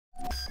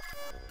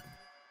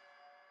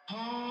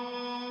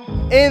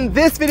In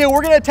this video,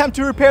 we're gonna attempt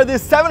to repair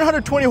this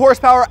 720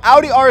 horsepower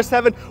Audi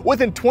RS7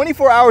 within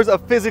 24 hours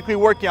of physically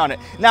working on it.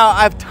 Now,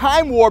 I've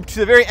time warped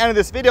to the very end of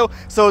this video,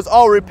 so it's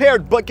all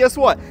repaired, but guess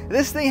what?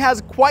 This thing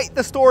has quite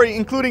the story,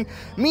 including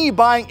me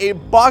buying a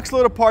box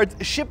load of parts,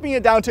 shipping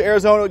it down to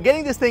Arizona,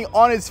 getting this thing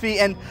on its feet,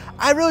 and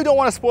I really don't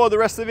wanna spoil the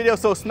rest of the video,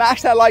 so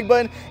smash that like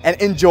button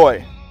and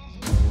enjoy.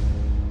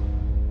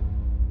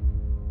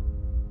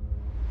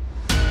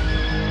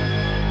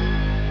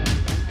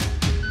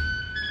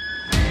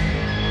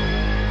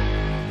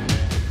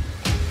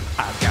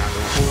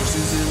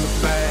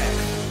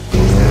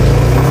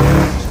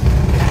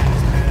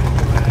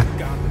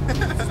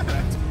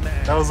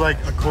 That was like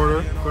a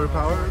quarter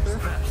power right there.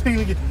 I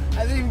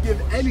didn't even give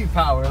any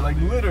power, like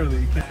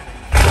literally.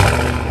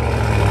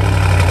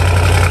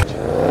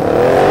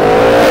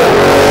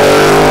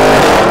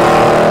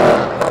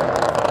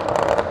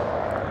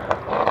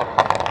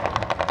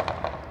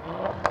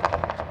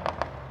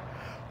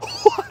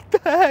 What the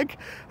heck?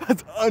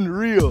 That's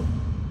unreal.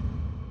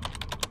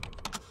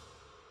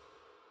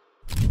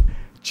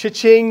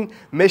 Cha-ching,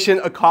 mission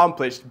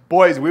accomplished.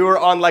 Boys, we were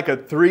on like a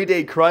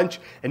 3-day crunch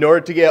in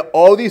order to get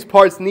all these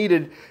parts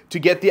needed to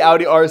get the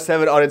Audi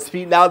RS7 on its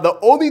feet. Now, the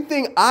only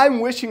thing I'm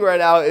wishing right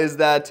now is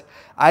that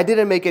I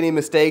didn't make any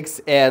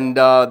mistakes and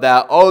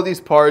that all of these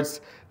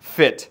parts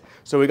fit.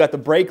 So we got the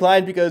brake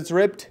line because it's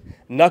ripped,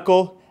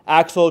 knuckle,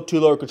 axle, 2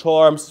 lower control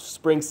arms,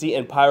 spring seat,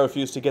 and pyro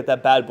fuse to get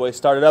that bad boy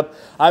started up.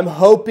 I'm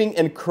hoping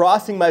and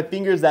crossing my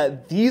fingers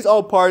that these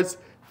all parts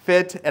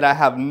fit and I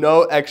have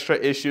no extra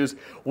issues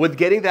with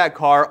getting that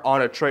car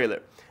on a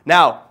trailer.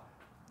 Now,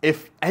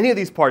 if any of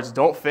these parts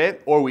don't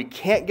fit or we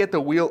can't get the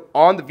wheel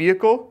on the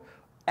vehicle,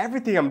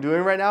 everything I'm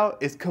doing right now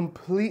is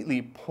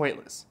completely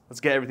pointless. Let's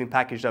get everything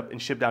packaged up and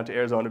shipped down to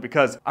Arizona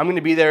because I'm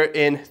gonna be there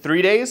in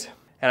 3 days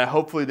and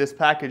hopefully this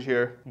package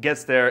here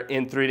gets there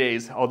in 3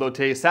 days. Although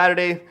today's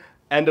Saturday,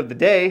 end of the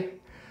day,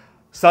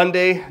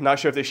 Sunday, not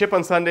sure if they ship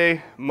on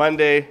Sunday,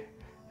 Monday,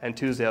 and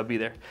Tuesday I'll be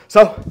there.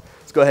 So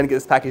let's go ahead and get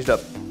this packaged up.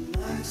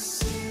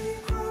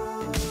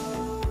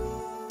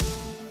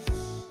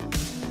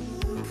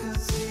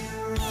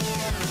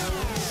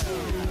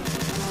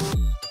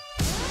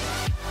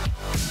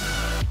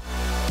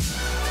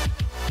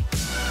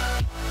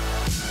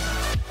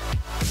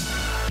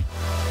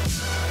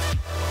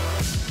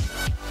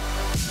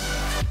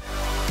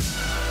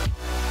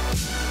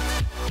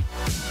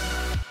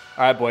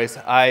 All right, boys,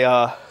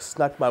 I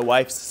snuck my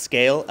wife's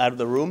scale out of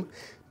the room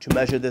to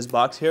measure this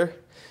box here.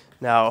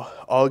 Now,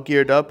 all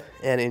geared up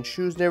and in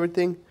shoes and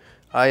everything,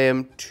 I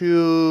am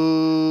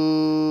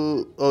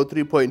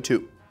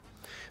 203.2.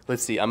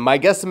 Let's see, my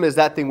guesstimate is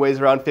that thing weighs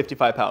around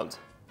 55 pounds.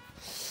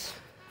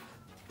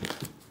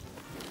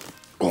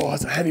 Oh,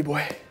 that's a heavy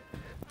boy.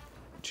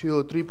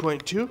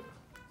 203.2.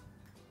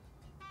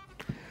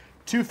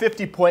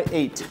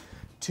 250.8.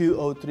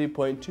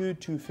 203.2,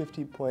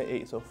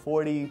 250.8, so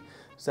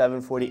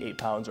 47-48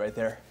 pounds right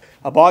there.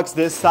 A box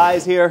this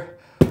size here,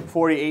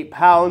 48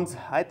 pounds.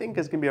 I think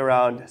it's gonna be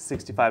around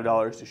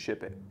 $65 to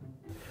ship it.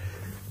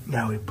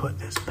 Now we put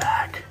this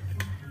back.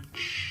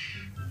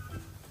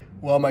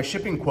 Well, my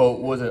shipping quote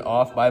wasn't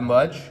off by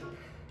much,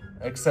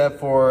 except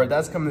for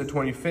that's coming the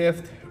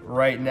 25th.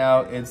 Right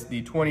now it's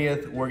the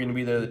 20th. We're gonna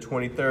be there the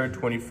 23rd,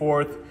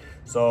 24th.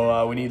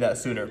 So we need that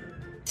sooner.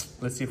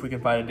 Let's see if we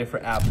can find a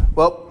different app.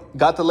 Well,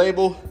 got the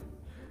label.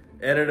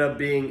 Ended up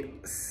being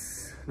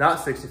not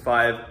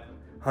 $65,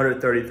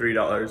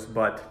 $133,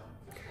 but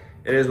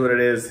it is what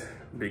it is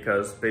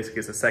because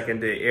basically it's a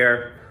second day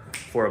air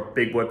for a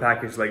big boy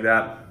package like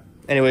that.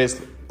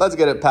 Anyways, let's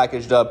get it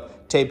packaged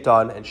up, taped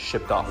on, and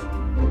shipped off.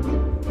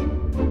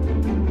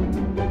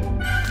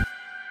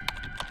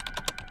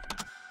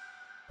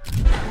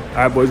 All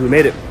right, boys, we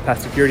made it.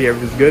 Past security,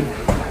 everything's good.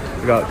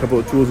 I got a couple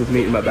of tools with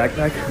me in my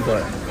backpack,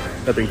 but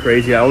nothing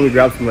crazy. I only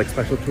grabbed some like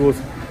special tools,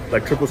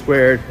 like triple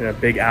squared and a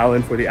big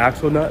Allen for the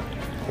axle nut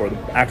or the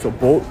axle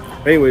bolt.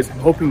 But anyways, I'm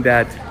hoping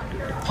that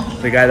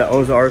the guy that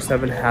owns the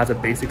RS7 has a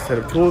basic set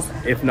of tools.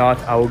 If not,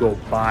 I will go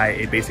buy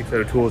a basic set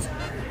of tools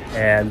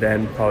and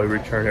then probably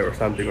return it or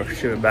something or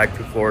ship it back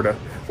to Florida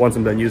once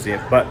I'm done using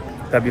it. But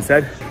that being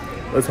said,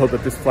 let's hope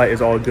that this flight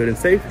is all good and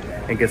safe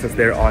and gets us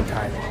there on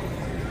time.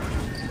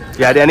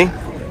 Yeah, Danny?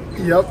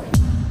 Yep.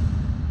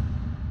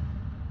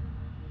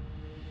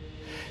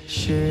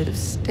 Should have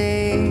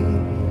stayed.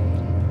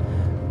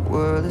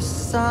 Were the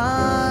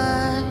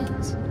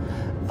signs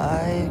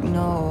I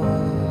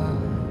ignored?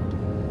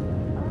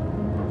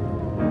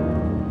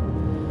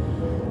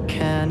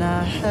 Can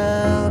I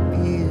help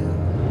you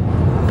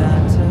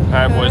not to All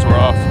right, boys, we're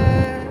off.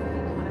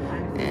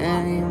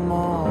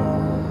 Anymore.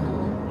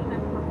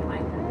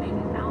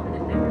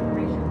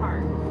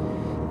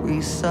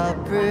 We saw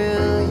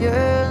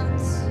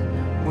brilliance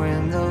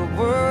when the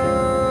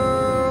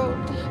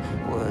world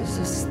was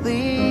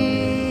asleep.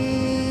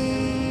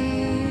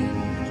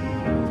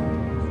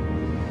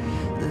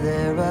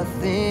 There are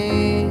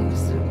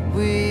things that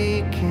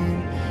we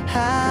can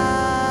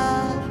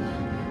have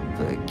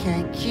but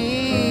can't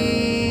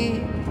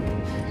keep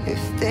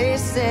if they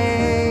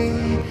say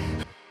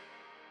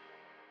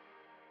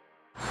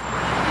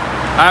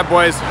Alright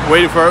boys,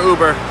 waiting for our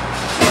Uber.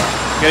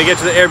 Gonna get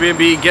to the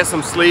Airbnb, get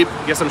some sleep,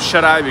 get some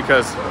shut-eye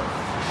because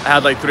I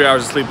had like 3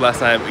 hours of sleep last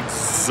night. I'm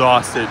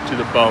exhausted to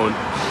the bone.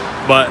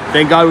 But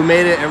thank God we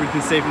made it,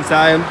 everything's safe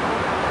inside him.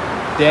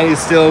 Danny's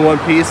still in one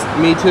piece,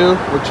 me too,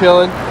 we're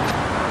chilling.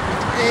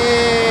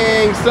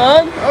 Dang,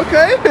 son,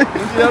 okay.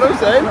 You know what I'm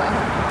saying?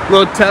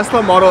 Little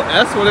Tesla Model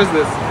S, what is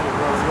this?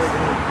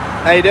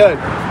 How you doing?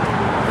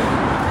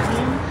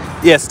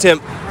 Yes, Tim.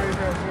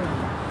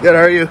 Good,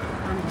 how are you?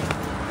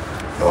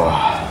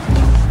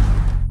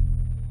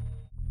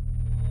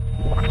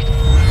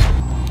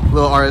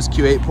 Little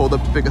RSQ8 pulled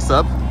up to pick us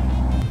up.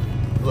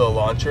 Little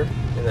launcher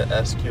in the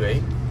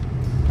SQ8.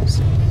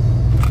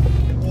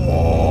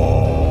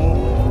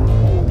 Whoa!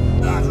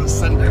 That's a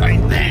sender right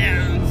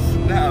there.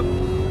 Snap.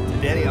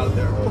 Danny out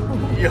there.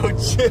 Yo,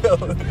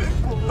 chill.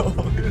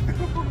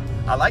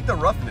 I like the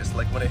roughness.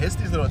 Like when it hits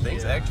these little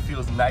things, it actually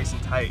feels nice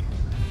and tight.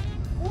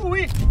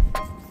 Woo-wee.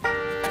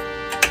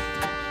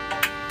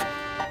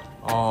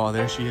 Oh,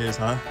 there she is,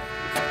 huh?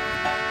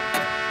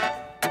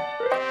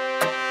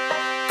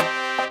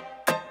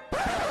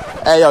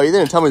 Hey, yo, you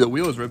didn't tell me the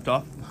wheel was ripped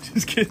off.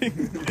 Just kidding.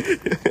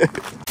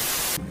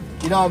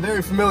 You know, I'm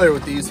very familiar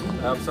with these.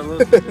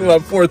 Absolutely. My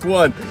fourth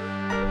one.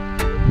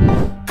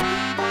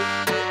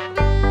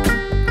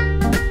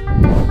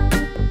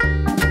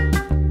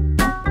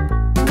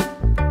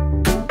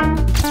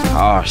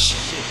 Oh,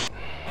 shit.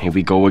 Here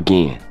we go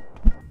again.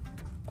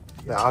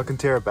 The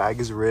Alcantara bag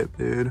is ripped,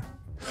 dude.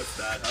 That's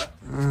bad, huh?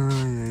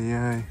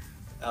 Yeah.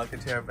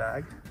 Alcantara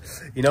bag.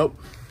 You know.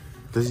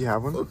 Does he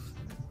have one?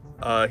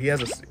 He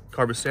has a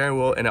carbon steering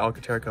wheel and an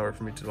Alcantara cover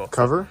for me as well.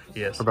 Cover?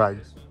 Yes. Or bag?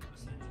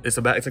 It's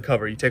a bag. It's a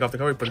cover. You take off the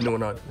cover, you put a new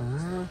one on.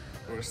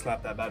 We're gonna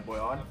slap that bad boy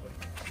on.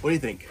 What do you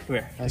think? Come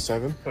here.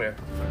 RS7? Come here.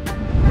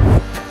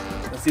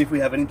 Let's see if we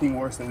have anything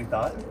worse than we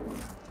thought.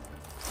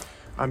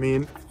 I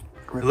mean,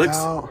 It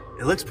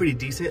looks pretty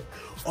decent.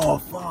 Oh,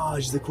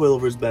 fudge! The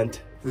coilover is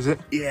bent. Is it?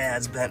 Yeah,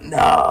 it's bent.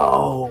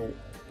 No.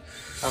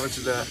 How much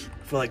is that?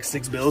 For like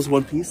 $6,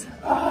 one piece.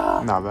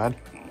 Not bad.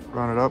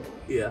 Run it up.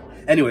 Yeah.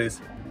 Anyways,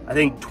 I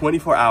think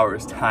 24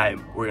 hours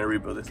time we're gonna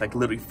rebuild this. Like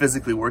literally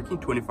physically working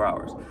 24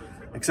 hours.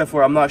 Except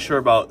for I'm not sure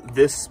about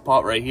this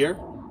spot right here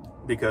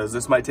because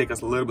this might take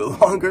us a little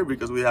bit longer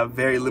because we have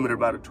very limited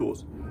amount of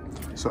tools.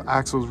 So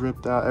axles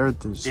ripped out,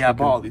 everything's Yeah, I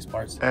bought all these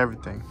parts.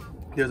 everything.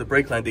 There's a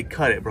brake line, they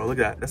cut it, bro. Look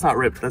at that. That's not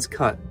ripped, that's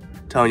cut.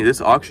 I'm telling you,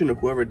 this auction of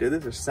whoever did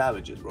this are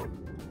savages, bro.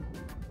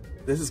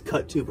 This is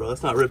cut too, bro.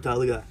 That's not ripped out.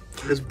 Look at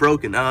that. It's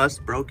broken. No, that's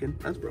broken.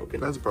 That's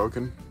broken. That's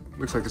broken.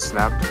 Looks like it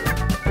snapped.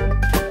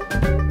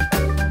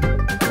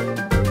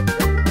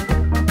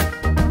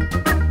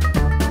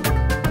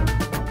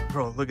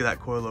 Bro, look at that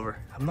coilover.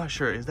 I'm not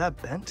sure. Is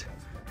that bent?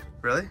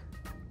 Really?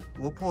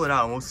 We'll pull it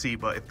out and we'll see.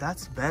 But if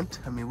that's bent,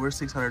 I mean, we're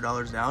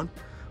 $600 down.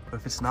 But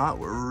if it's not,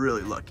 we're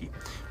really lucky.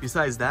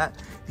 Besides that,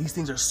 these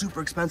things are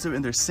super expensive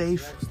and they're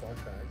safe.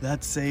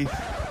 That's safe.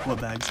 What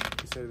bags?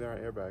 He said there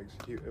aren't airbags.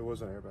 It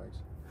wasn't airbags.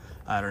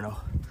 I don't know.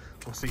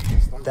 We'll see.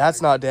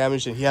 That's not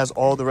damaged, and he has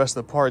all the rest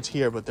of the parts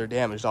here, but they're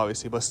damaged,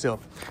 obviously. But still,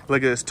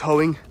 look at this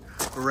towing.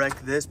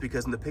 Wrecked this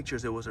because in the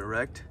pictures it wasn't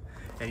wrecked.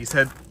 And he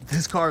said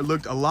this car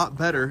looked a lot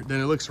better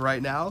than it looks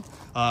right now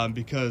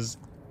because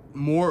a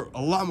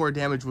lot more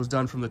damage was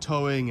done from the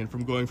towing and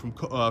from going from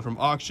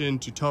auction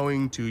to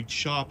towing to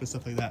shop and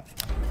stuff like that.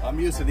 I'm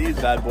used to these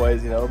bad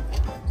boys, you know.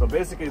 So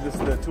basically, this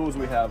is the tools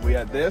we have. We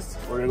had this.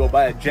 We're gonna go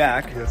buy a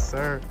jack. Yes,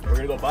 sir. We're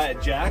gonna go buy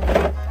a jack,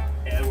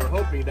 and we're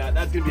hoping that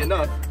that's gonna be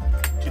enough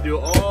to do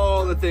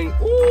all the things.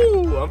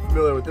 Ooh, I'm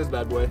familiar with this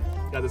bad boy.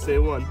 Got the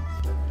same one.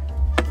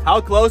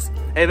 How close?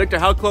 Hey, Victor,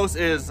 how close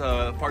is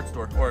parts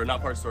store or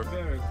not parts store?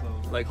 Very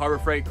close. Like Harbor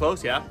Freight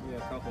close, yeah? Yeah, a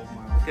couple of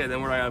miles. Okay,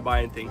 then we're not gonna buy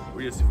anything.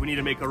 If we need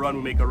to make a run,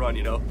 we make a run,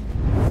 you know?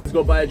 Let's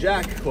go buy a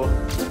jack. Cool.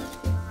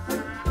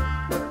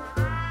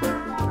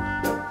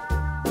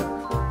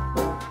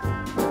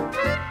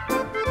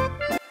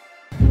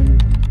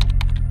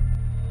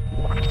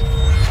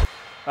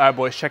 All right,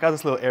 boys, check out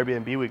this little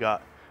Airbnb we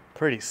got.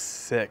 Pretty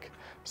sick.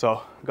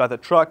 So, got the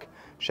truck.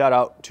 Shout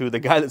out to the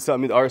guy that sent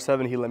me the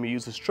R7. He let me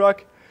use his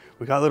truck.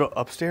 We got a little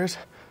upstairs.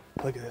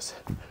 Look at this.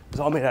 It's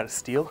all made out of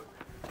steel.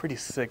 Pretty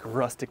sick,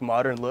 rustic,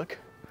 modern look.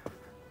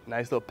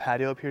 Nice little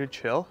patio up here to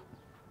chill.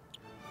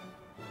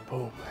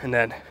 Boom. And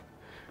then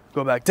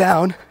go back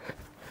down.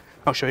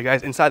 I'll show you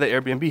guys inside the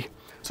Airbnb.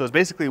 So it's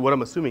basically what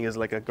I'm assuming is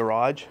like a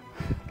garage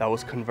that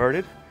was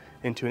converted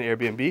into an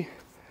Airbnb.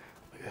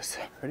 Look at this.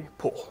 Ready?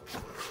 Pull.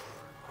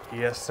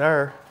 Yes,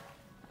 sir.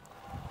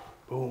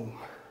 Boom.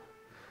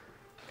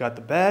 Got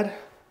the bed.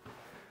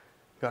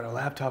 Got our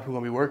laptop. We're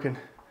gonna be working.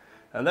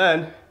 And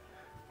then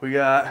we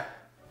got a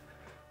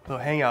little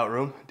hangout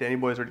room. Danny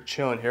boy's already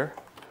chilling here.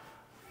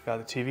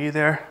 Got the TV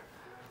there.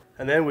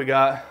 And then we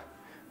got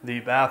the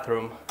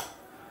bathroom.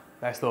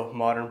 Nice little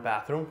modern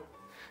bathroom.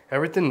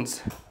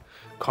 Everything's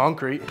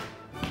concrete,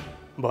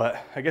 but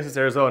I guess it's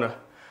Arizona.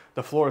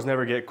 The floors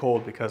never get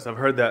cold because I've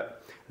heard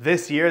that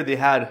this year they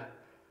had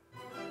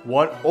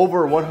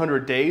over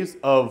 100 days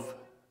of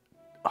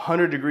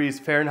 100 degrees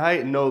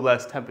Fahrenheit, no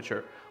less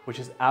temperature, which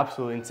is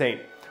absolutely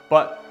insane.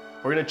 But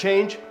we're gonna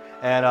change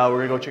and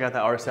we're gonna go check out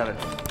that RS7.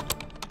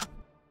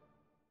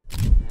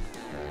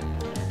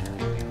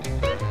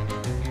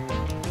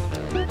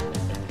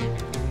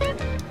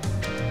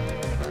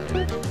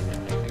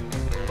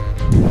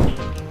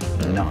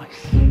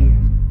 Nice.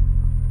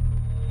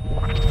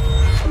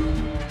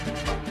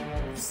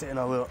 Sitting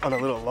on a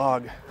little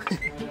log.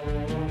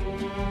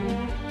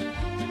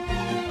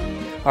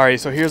 All right,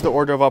 so here's the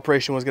order of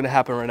operation what's gonna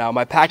happen right now.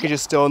 My package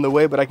is still in the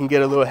way, but I can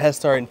get a little head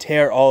start and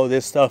tear all of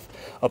this stuff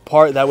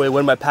apart. That way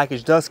when my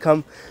package does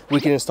come,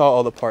 we can install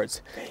all the parts.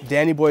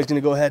 Danny Boy is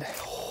gonna go ahead.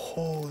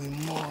 Holy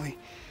moly.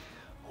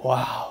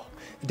 Wow.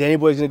 Danny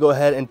Boy is gonna go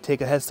ahead and take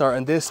a head start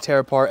on this, tear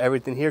apart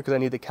everything here, because I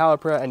need the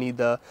caliper, I need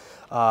the,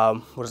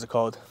 what is it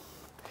called?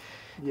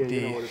 Yeah,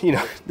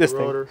 This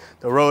thing,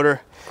 the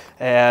rotor,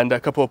 and a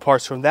couple of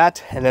parts from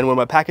that. And then when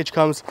my package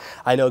comes,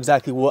 I know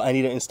exactly what I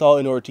need to install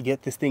in order to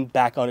get this thing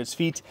back on its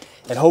feet.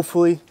 And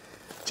hopefully,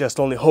 just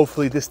only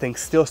hopefully, this thing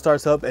still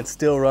starts up and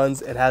still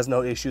runs. It has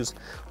no issues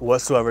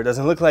whatsoever. It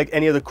doesn't look like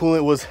any of the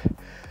coolant was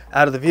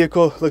out of the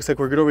vehicle. Looks like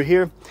we're good over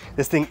here.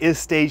 This thing is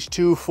stage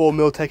 2 full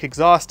Miltech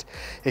exhaust.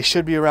 It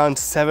should be around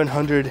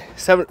 700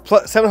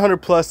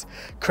 plus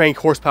crank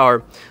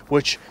horsepower,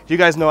 which you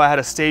guys know I had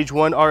a stage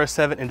 1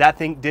 RS7 and that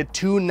thing did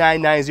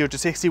 2,990 to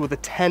 60 with a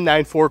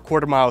 10.94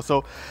 quarter mile.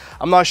 So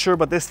I'm not sure,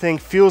 but this thing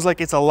feels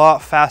like it's a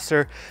lot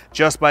faster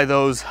just by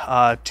those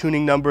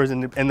tuning numbers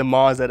and the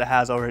mods that it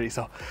has already.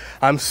 So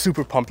I'm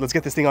super pumped. Let's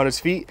get this thing on its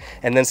feet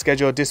and then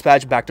schedule a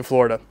dispatch back to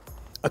Florida.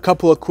 A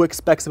couple of quick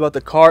specs about the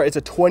car. It's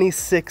a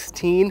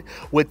 2016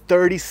 with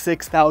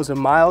 36,000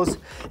 miles.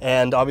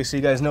 And obviously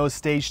you guys know it's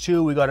stage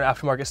 2. We got an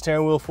aftermarket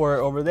steering wheel for it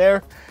over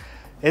there.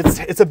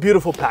 It's a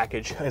beautiful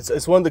package. It's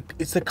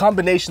the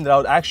combination that I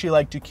would actually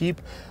like to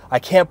keep. I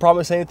can't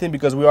promise anything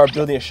because we are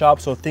building a shop,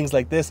 so things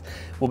like this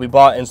will be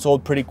bought and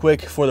sold pretty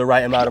quick for the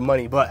right amount of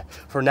money. But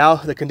for now,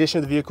 the condition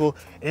of the vehicle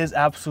is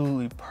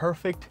absolutely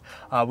perfect.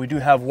 We do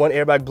have one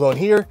airbag blown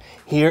here,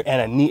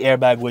 and a knee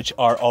airbag, which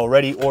are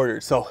already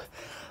ordered. So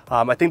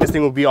I think this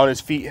thing will be on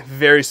its feet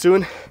very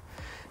soon.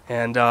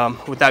 And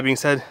with that being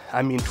said,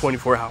 I mean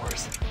 24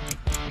 hours.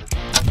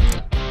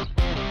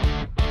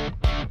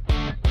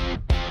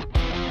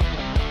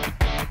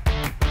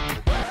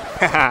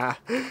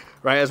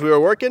 Right as we were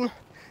working,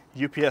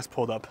 UPS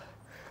pulled up.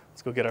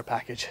 Let's go get our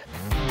package.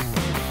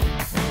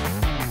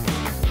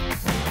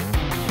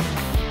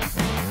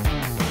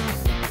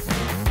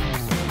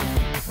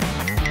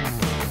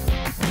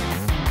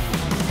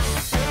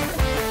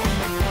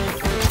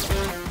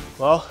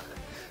 Well,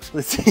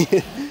 let's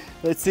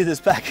see this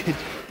package.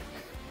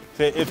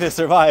 If it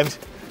survived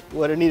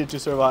what it needed to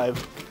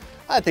survive.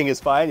 I think it's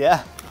fine,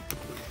 yeah.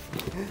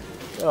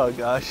 Oh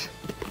gosh.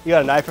 You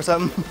got a knife or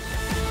something?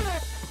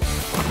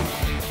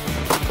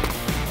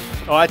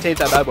 Oh, I taped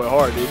that bad boy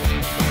hard, dude.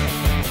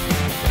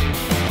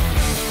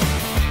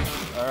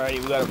 Alrighty,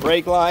 we got a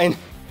brake line.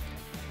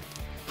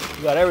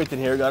 We got everything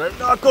here. Got a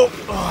knuckle.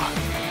 Oh.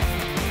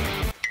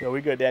 Yo, we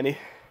good, Danny.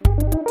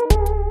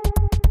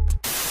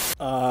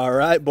 All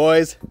right,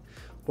 boys,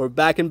 we're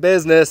back in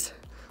business.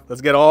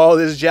 Let's get all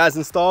this jazz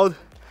installed.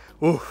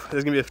 Ooh, this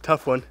is gonna be a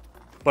tough one.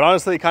 But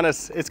honestly,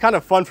 it's kind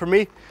of fun for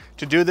me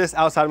to do this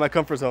outside of my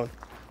comfort zone.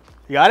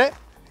 You got it?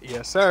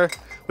 Yes, sir.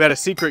 We had a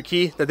secret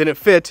key that didn't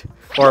fit,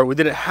 or we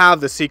didn't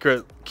have the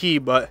secret key,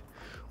 but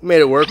we made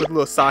it work with a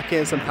little socket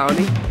and some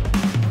pounding.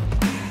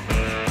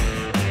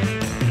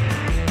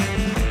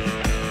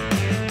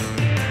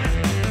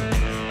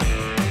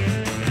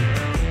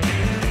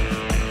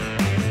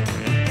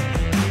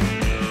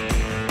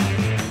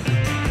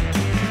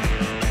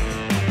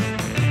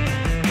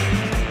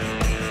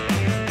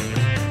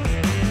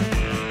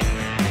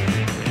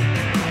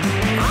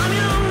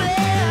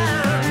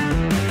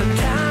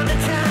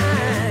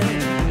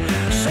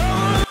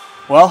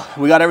 Well,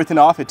 we got everything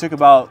off. It took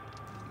about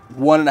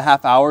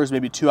 1.5 hours,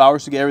 maybe 2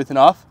 hours to get everything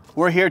off.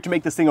 We're here to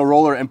make this thing a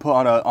roller and put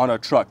on a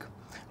truck.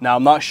 Now,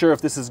 I'm not sure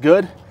if this is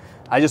good.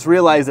 I just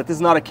realized that this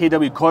is not a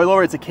KW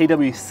coilover, it's a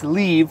KW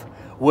sleeve,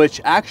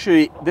 which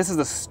actually, this is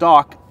a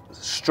stock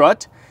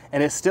strut,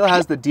 and it still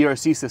has the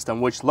DRC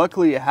system, which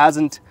luckily it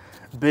hasn't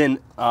been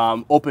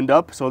opened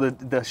up, so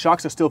the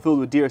shocks are still filled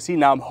with DRC.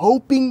 Now, I'm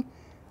hoping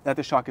that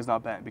the shock is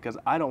not bent because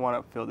I don't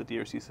want to fill the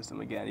DRC system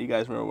again. You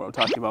guys remember what I'm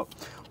talking about.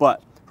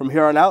 But from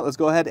here on out, let's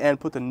go ahead and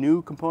put the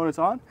new components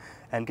on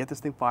and get this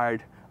thing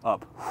fired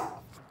up.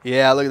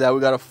 Yeah, look at that. We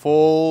got a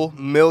full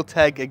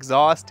Miltech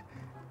exhaust,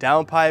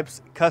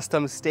 downpipes,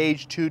 custom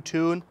stage 2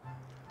 tune.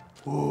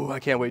 Ooh, I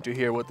can't wait to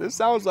hear what this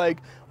sounds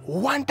like.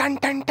 One dun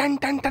dun dun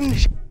dun dun.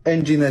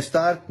 Engine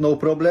start, no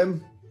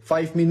problem.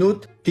 5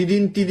 minutes.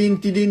 Tidin, tidin,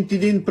 tidin,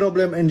 tidin,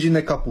 problem,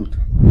 engine kaput.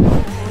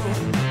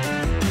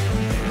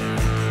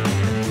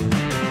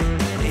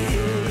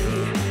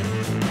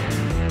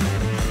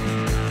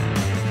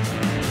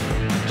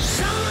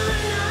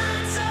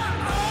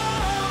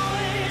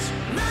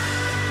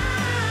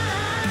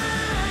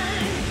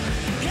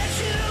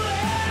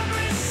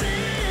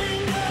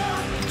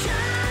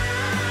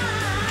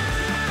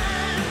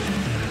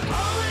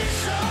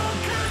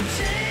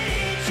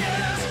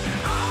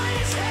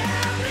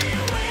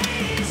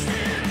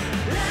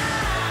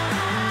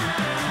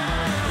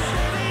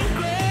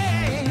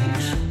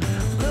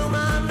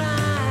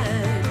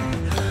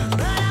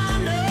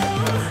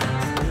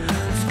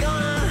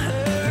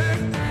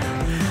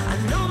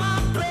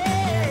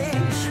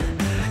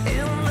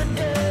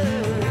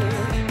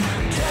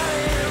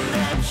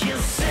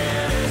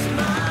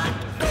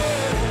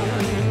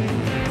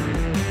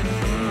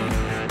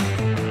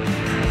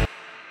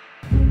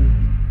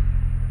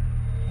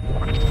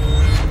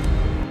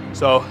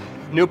 So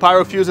new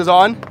pyro fuse is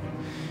on.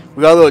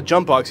 We got a little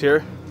jump box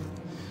here.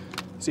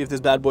 See if this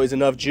bad boy is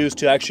enough juice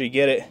to actually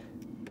get it.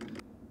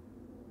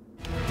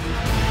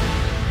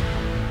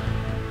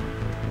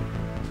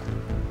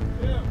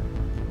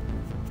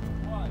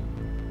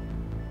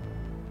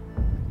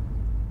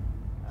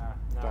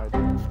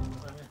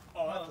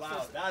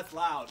 That's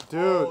loud. Dude,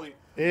 Holy.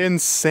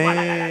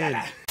 insane.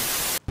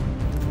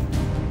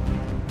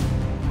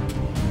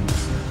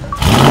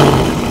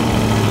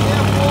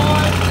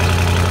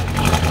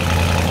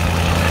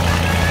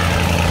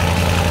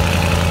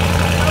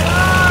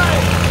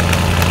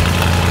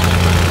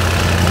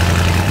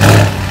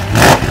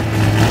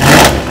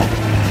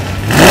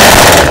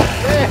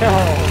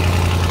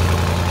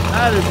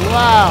 That is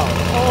loud.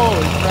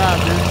 Holy crap,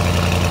 dude.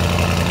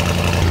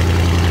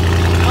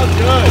 How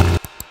good.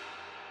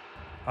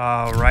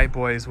 All right,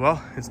 boys.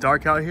 Well, it's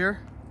dark out here,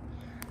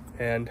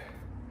 and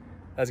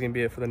that's gonna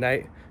be it for the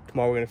night.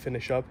 Tomorrow we're gonna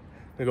finish up.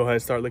 We're gonna go ahead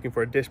and start looking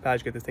for a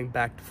dispatch, get this thing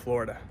back to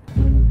Florida.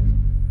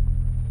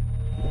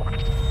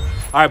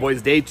 All right,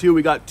 boys, day 2,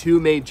 we got 2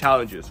 main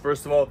challenges.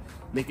 First of all,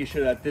 making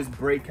sure that this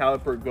brake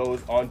caliper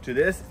goes onto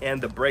this and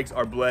the brakes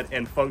are bled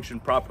and function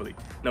properly.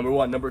 Number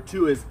 1. Number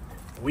 2 is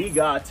we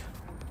got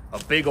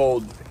a big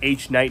old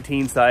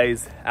H19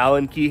 size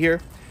Allen key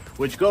here,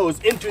 which goes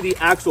into the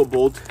axle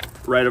bolt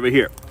right over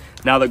here.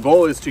 Now the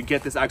goal is to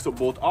get this axle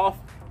bolt off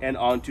and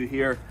onto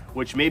here,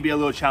 which may be a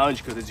little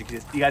challenge because as you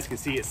guys can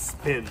see, it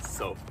spins.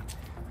 So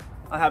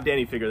I'll have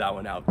Danny figure that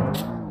one out.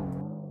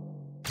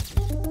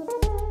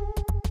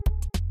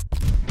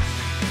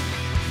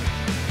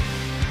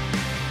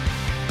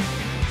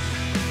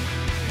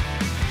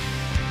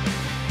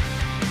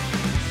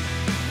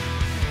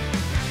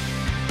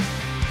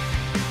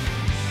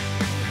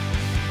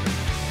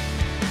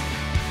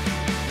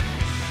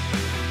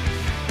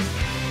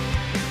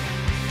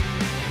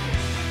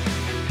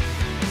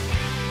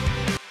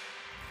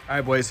 All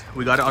right, boys,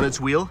 we got it on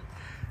its wheel.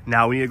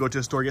 Now we need to go to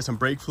the store, get some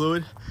brake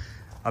fluid.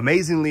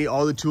 Amazingly,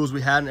 all the tools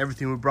we had and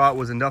everything we brought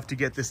was enough to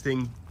get this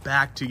thing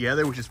back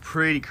together, which is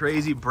pretty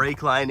crazy.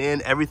 Brake line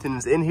in, everything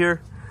is in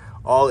here,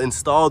 all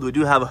installed. We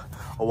do have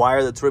a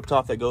wire that's ripped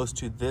off that goes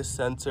to this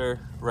sensor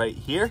right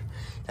here.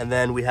 And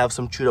then we have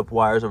some chewed up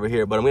wires over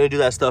here, but I'm gonna do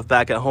that stuff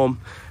back at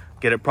home,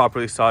 get it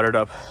properly soldered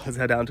up. Let's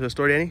head down to the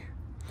store, Danny.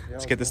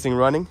 Let's get this thing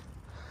running,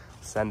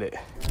 send it.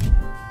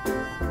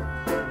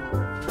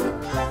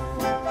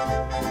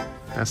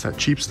 That's that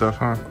cheap stuff,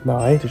 huh? No,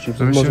 I ain't the cheap. It's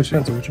most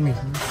expensive. What you mean?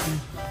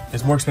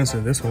 It's more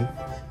expensive than this one.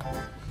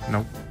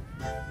 Nope.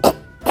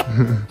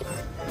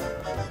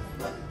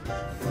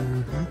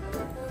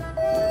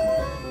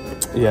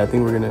 Yeah, I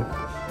think we're gonna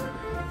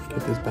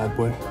get this bad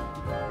boy.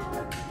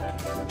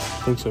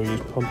 I think so. You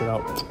just pump it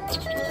out.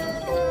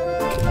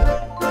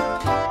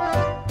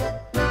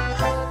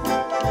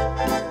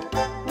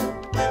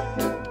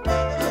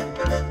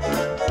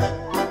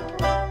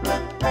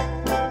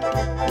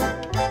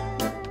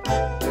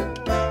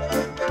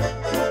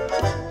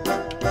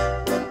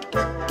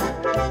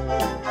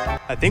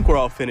 I think we're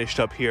all finished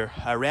up here.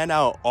 I ran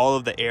out all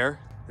of the air.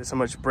 There's so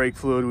much brake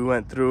fluid we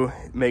went through,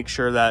 make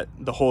sure that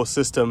the whole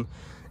system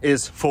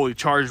is fully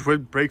charged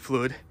with brake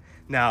fluid.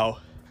 Now,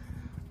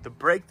 the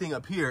brake thing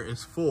up here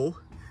is full,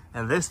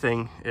 and this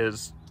thing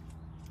is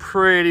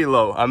pretty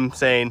low. I'm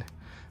saying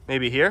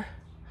maybe here.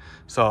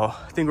 So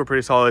I think we're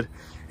pretty solid.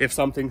 If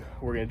something,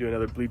 we're gonna do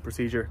another bleed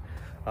procedure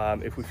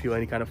if we feel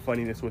any kind of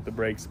funniness with the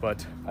brakes,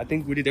 but I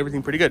think we did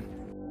everything pretty good.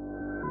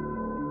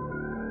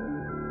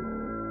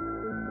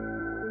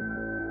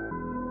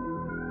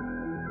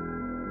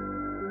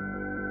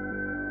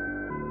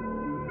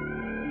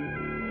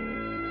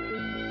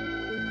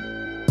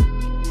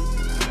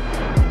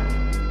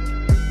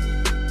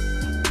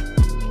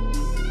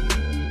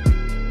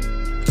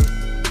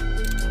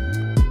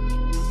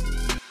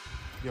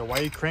 Why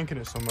are you cranking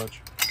it so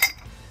much?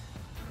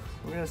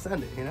 We're gonna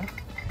send it, you know?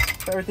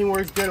 If everything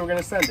works good, we're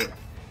gonna send it.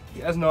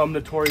 You guys know I'm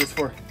notorious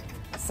for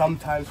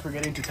sometimes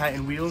forgetting to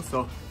tighten wheels,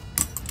 so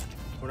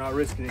we're not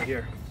risking it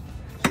here.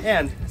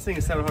 And this thing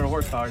is 700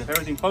 horsepower, and if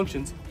everything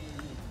functions,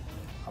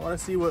 I wanna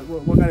see what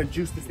kind of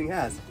juice this thing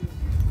has.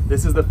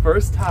 This is the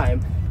first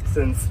time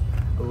since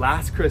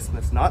last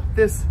Christmas, not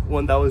this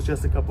one that was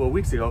just a couple of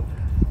weeks ago,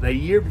 the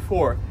year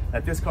before,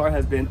 that this car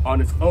has been on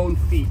its own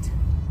feet,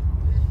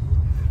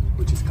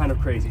 which is kind of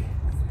crazy,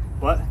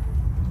 but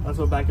that's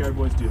what backyard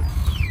boys do.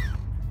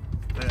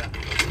 Yeah.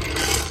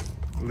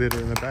 Litter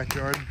in the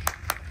backyard.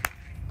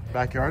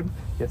 Backyard?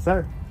 Yes,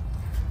 sir.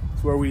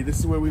 This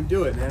is where we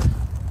do it, man.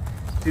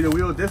 See the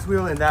wheel, this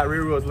wheel and that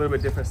rear wheel is a little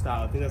bit different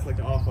style. I think that's like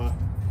the Alpha,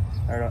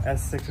 I don't know,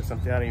 S6 or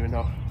something. I don't even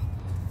know.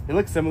 It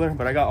looks similar,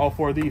 but I got all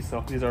 4 of these,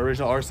 so these are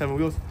original RS7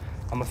 wheels.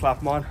 I'm gonna slap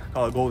them on,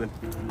 call it golden.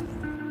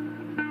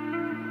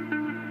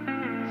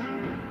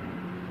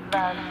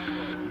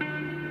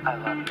 I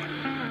love you.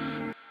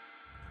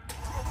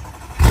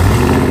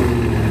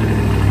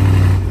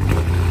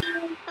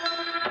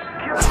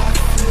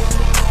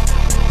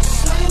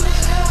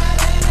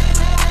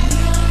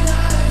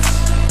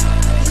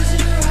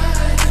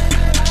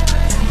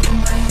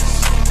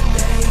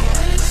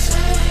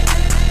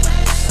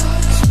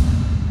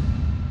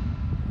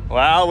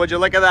 Wow, would you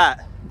look at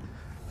that?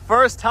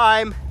 First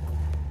time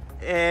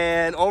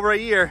in over a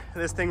year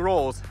this thing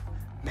rolls.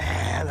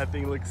 Man, that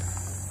thing looks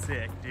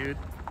sick, dude.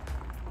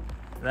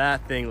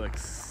 That thing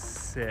looks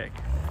sick.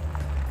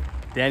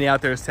 Danny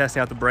out there is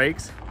testing out the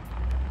brakes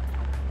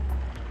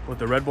with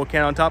the Red Bull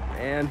can on top,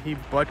 and he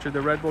butchered the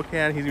Red Bull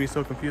can. He's gonna be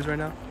so confused right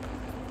now.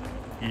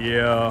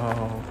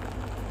 Yo.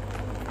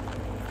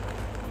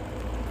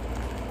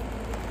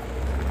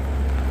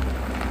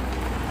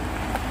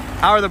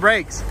 How are the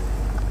brakes?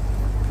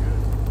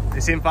 They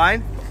seem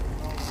fine?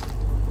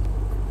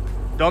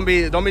 Don't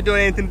be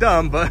doing anything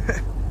dumb, but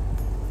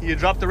you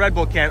dropped the Red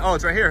Bull can. Oh,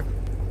 it's right here.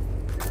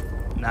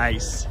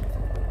 Nice.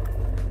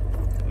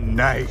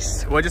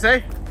 Nice. What'd you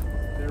say?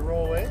 Did it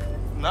roll away?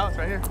 No, it's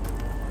right here.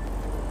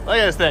 Look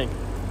at this thing.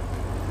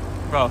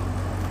 Bro,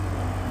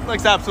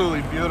 looks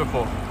absolutely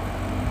beautiful.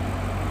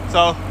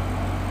 So,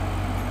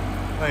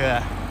 look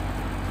at that.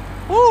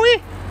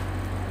 Woo-wee!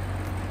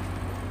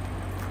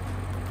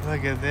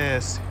 Look at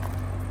this.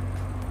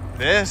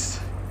 This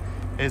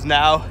is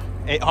now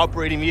an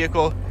operating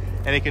vehicle,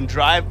 and it can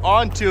drive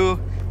onto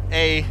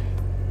a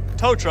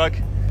tow truck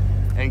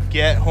and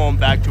get home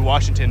back to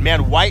Washington.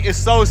 Man, white is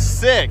so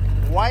sick.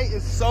 White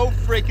is so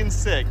freaking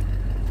sick.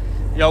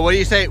 Yo, what do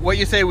you say? What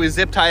you say we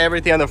zip tie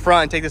everything on the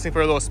front and take this thing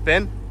for a little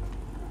spin?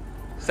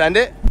 Send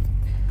it.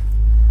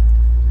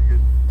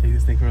 Take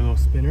this thing for a little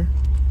spinner.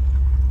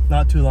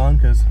 Not too long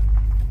because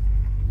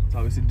it's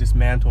obviously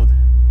dismantled.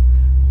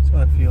 Just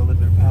want to feel a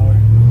little bit of power.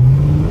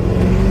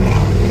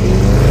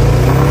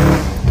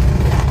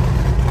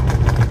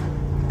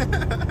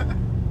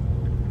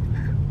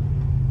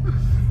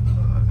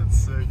 Oh, that's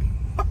sick.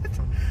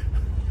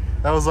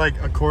 That was like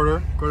a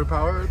quarter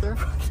power right there.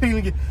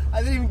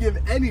 I didn't even give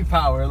any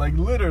power, like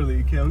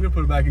literally. Okay, I'm gonna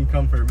put it back in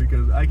comfort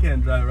because I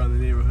can't drive around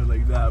the neighborhood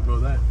like that, bro.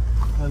 That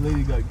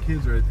lady got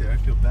kids right there. I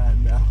feel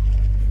bad now.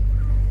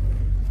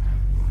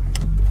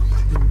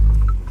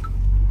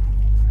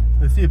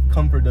 Let's see if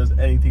comfort does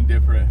anything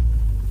different.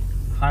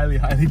 Highly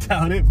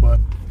doubt it, but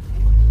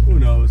who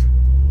knows?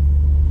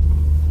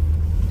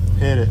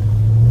 Hit it.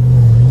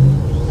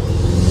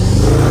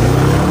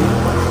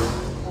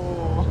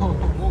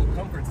 Oh,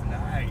 comfort's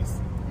nice.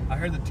 I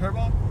heard the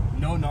turbo,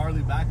 no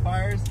gnarly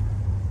backfires.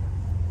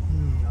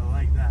 I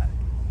like that.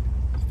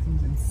 This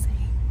thing's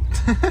insane.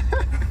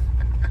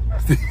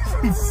 This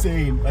thing's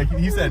insane. Like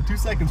he said, 2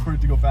 seconds for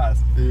it to go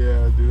fast.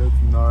 Yeah, dude,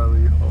 that's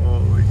gnarly.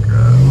 Holy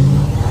crap.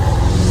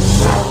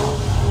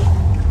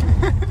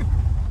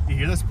 You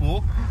hear the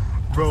spool?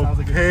 Bro, Sounds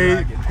like a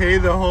pay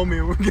dragon. the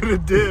homie. We're gonna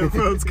dip.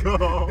 Let's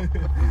go.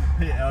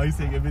 Yeah, he's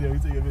taking a video.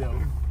 He's taking a video.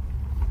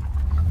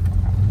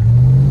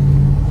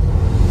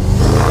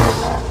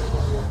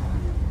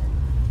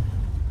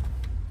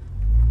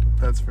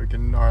 That's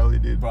freaking gnarly,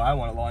 dude. Bro, I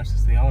want to launch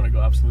this thing. I want to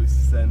go absolutely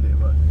send it,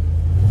 but.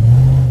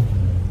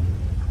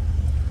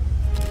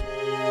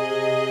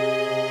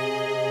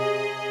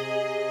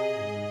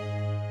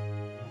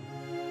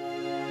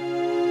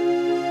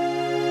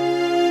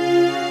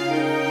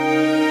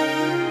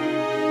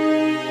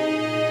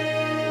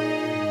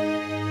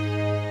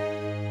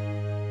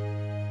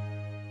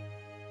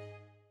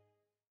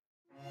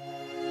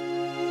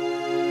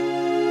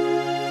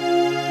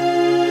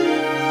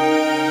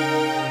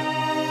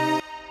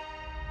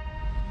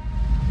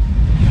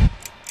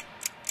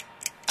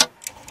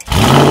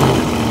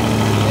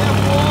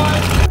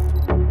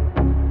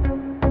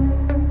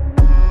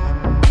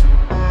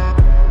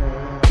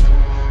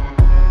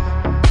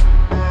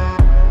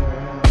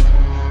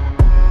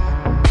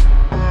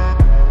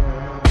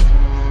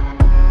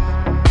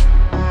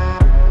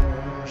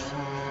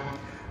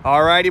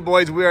 Alrighty,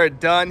 boys, we are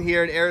done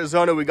here in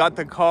Arizona. We got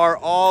the car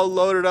all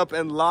loaded up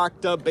and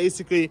locked up.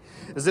 Basically,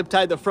 zip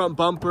tied the front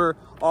bumper,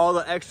 all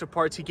the extra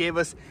parts he gave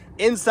us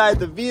inside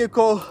the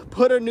vehicle,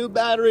 put a new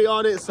battery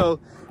on it, so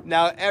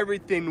now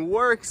everything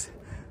works.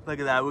 Look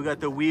at that. We got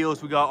the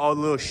wheels, we got all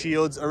the little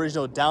shields,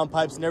 original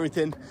downpipes and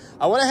everything.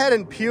 I went ahead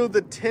and peeled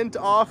the tint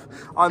off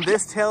on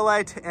this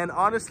taillight, and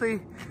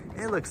honestly,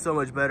 it looks so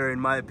much better in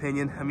my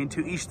opinion. I mean, to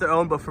each their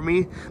own, but for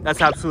me,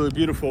 that's absolutely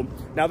beautiful.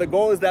 Now the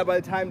goal is that by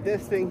the time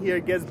this thing here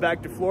gets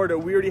back to Florida,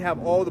 we already have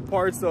all the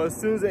parts, so as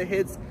soon as it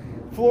hits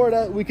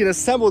Florida, we can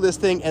assemble this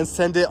thing and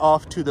send it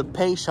off to the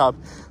paint shop.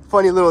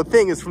 Funny little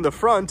thing is, from the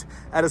front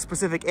at a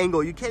specific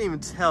angle, you can't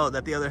even tell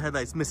that the other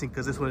headlight's missing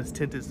because this one is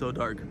tinted so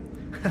dark.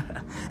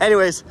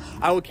 Anyways,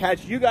 I will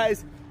catch you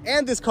guys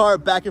and this car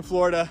back in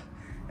Florida.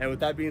 And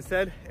with that being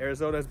said,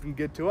 Arizona has been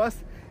good to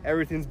us.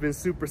 Everything's been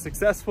super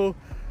successful.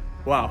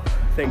 Wow,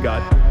 thank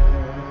God.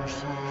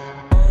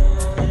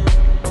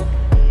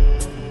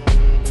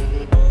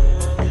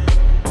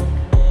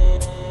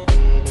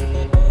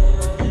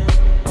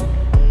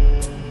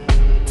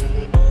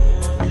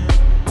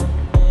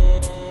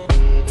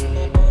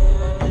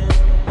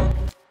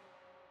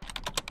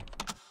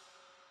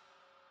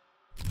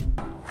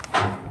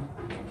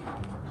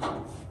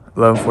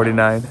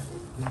 11:49.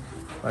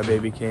 My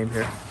baby came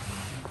here.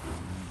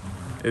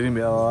 It's gonna be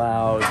a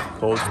loud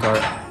cold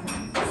start.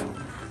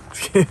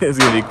 It's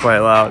gonna be quite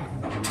loud.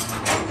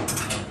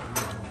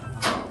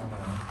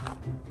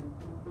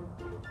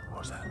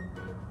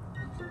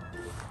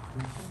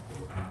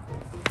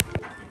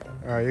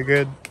 All right, you're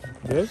good.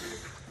 Good?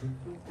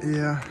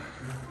 Yeah.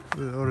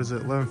 What is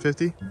it,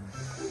 11:50?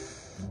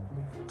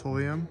 12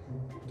 a.m.?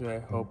 Dude, I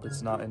hope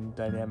it's not in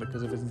dynamic,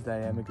 because if it's in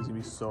dynamic, it's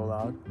gonna be so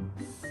loud.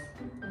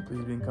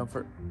 Please be in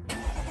comfort.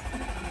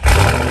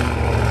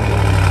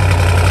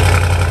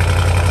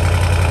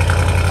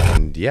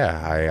 And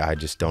yeah, I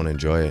just don't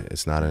enjoy it.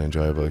 It's not an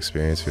enjoyable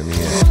experience for me.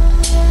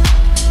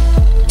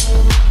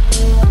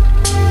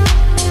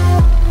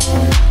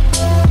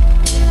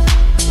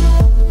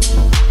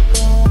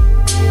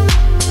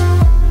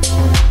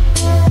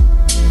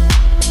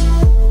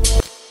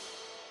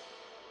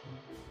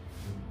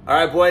 All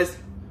right, boys,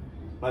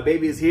 my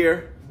baby is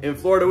here in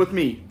Florida with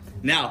me.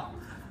 Now,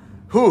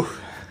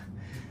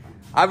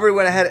 I've already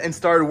went ahead and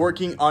started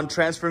working on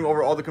transferring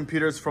over all the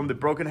computers from the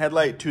broken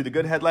headlight to the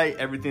good headlight.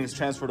 Everything is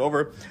transferred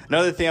over.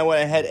 Another thing I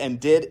went ahead and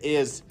did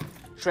is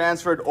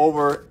transferred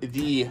over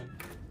the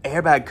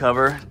airbag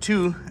cover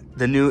to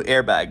the new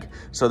airbag.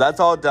 So that's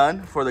all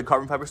done for the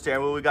carbon fiber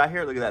steering wheel we got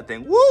here. Look at that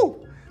thing.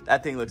 Woo!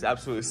 That thing looks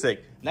absolutely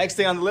sick. Next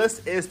thing on the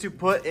list is to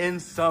put in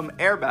some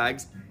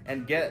airbags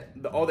and get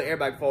all the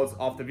airbag folds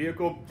off the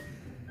vehicle.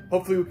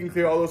 Hopefully we can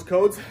clear all those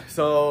codes.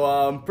 So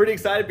I'm pretty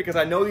excited because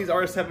I know these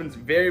RS7s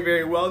very,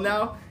 very well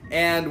now.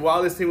 And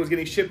while this thing was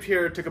getting shipped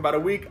here, it took about a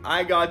week.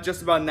 I got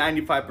just about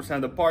 95%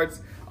 of the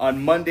parts.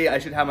 On Monday, I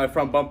should have my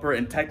front bumper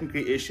and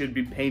technically it should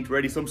be paint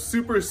ready. So I'm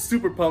super,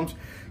 super pumped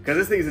because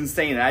this thing is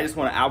insane. And I just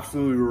want to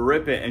absolutely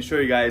rip it and show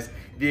you guys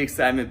the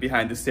excitement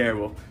behind the steering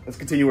wheel. Let's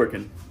continue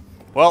working.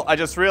 Well, I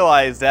just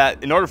realized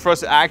that in order for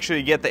us to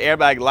actually get the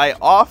airbag light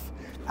off,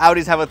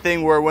 Audis have a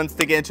thing where once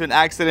they get into an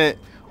accident,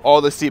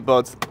 all the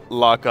seatbelts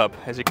lock up.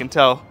 As you can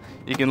tell,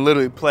 you can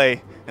literally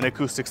play an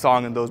acoustic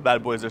song and those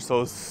bad boys are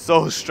so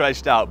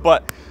stretched out.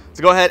 But let's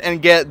go ahead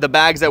and get the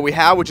bags that we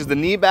have, which is the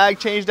knee bag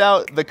changed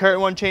out, the current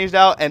one changed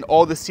out, and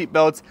all the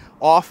seatbelts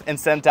off and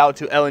sent out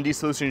to L&D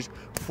Solutions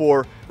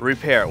for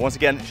repair. Once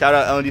again, shout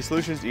out L&D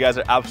Solutions. You guys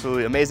are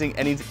absolutely amazing.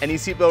 Any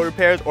seatbelt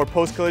repairs or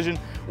post-collision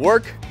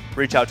work,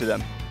 reach out to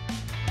them.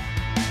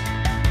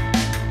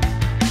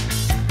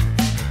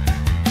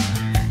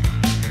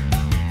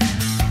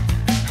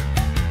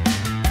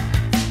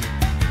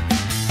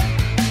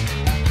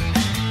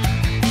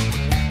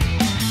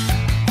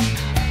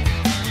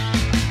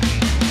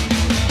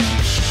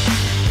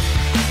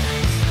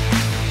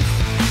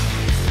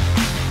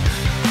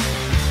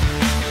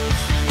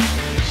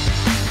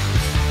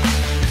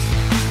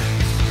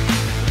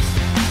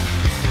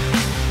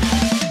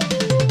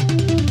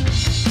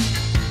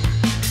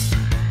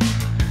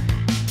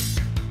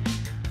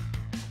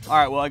 All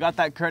right, well, I got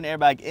that current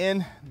airbag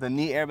in, the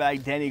knee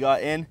airbag Danny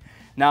got in.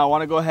 Now I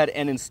wanna go ahead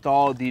and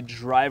install the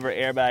driver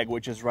airbag,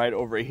 which is right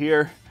over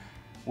here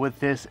with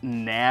this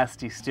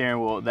nasty steering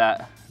wheel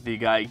that the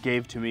guy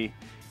gave to me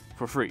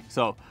for free.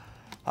 So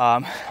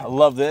I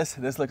love this.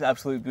 This looks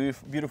absolutely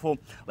beautiful.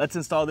 Let's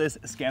install this,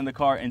 scan the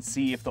car, and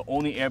see if the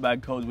only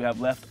airbag codes we have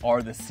left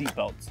are the seat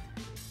belts.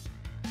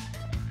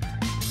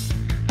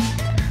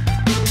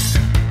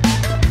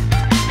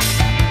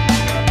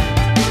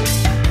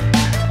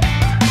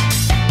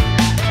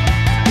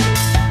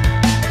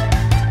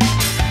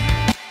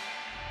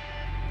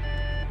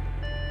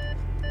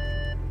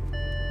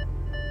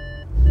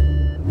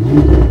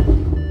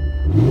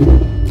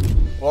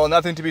 Well,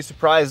 nothing to be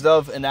surprised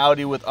of, an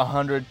Audi with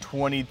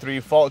 123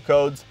 fault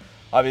codes.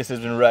 Obviously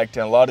it's been wrecked,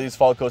 and a lot of these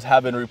fault codes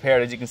have been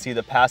repaired. As you can see,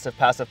 the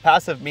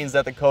passive means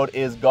that the code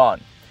is gone.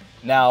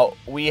 Now,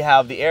 we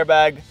have the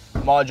airbag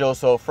module,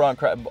 so front,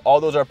 all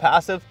those are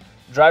passive.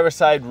 Driver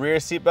side rear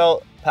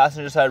seatbelt,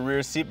 passenger side rear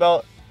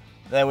seatbelt.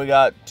 Then we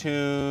got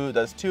two,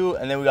 that's two,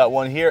 and then we got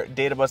one here,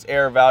 data bus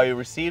error value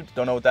received,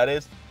 don't know what that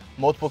is.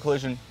 Multiple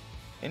collision,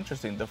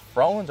 interesting, the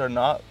front ones are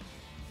not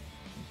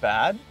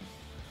bad.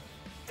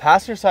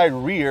 Passenger side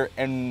rear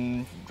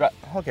and,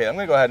 okay, I'm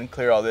gonna go ahead and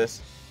clear all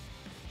this.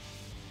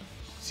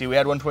 See, we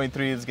had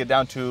 123, let's get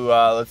down to,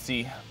 let's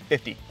see,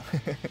 50.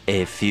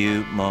 A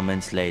few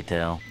moments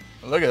later.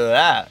 Look at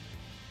that.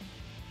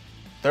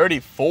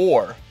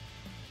 34.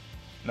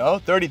 No,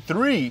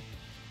 33.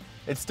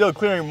 It's still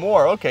clearing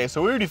more. Okay,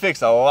 so we already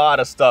fixed a lot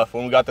of stuff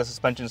when we got the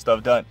suspension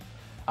stuff done.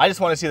 I just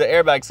want to see the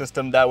airbag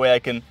system. That way I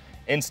can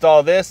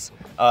install this,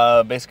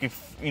 basically,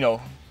 you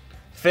know,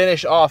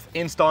 finish off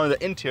installing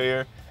the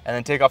interior and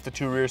then take off the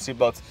two rear seat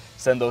belts,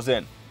 send those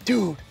in.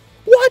 Dude,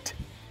 what?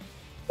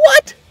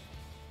 What?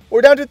 We're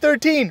down to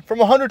 13 from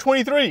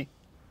 123.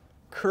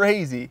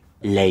 Crazy.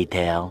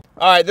 Later. All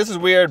right, this is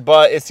weird,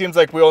 but it seems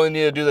like we only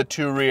need to do the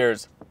two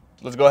rears.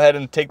 Let's go ahead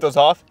and take those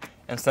off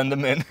and send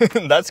them in.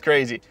 That's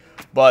crazy,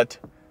 but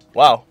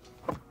wow.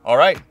 All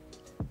right,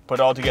 put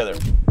it all together.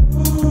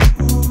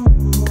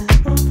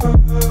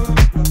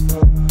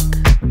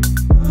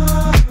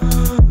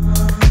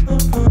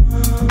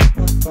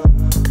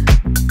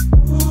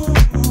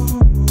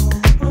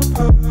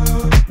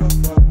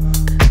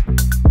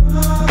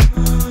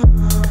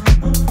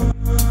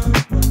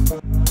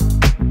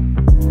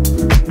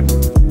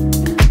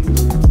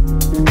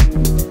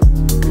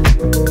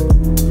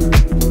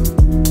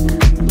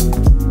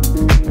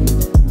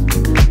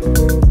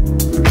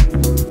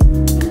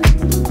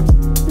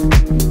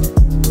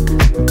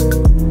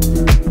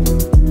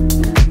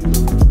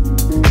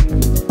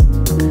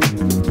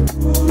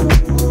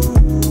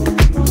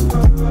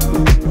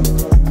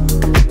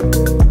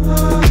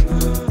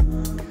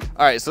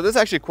 All right, so this is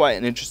actually quite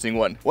an interesting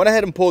one. Went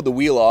ahead and pulled the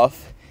wheel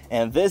off,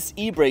 and this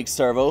e-brake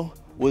servo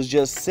was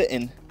just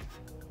sitting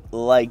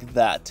like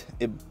that.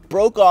 It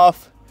broke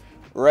off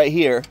right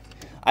here.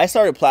 I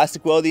started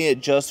plastic welding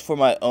it just for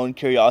my own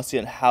curiosity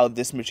on how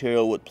this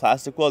material would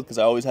plastic weld, because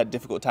I always had a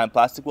difficult time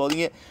plastic welding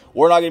it.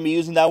 We're not going to be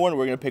using that one.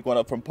 We're going to pick one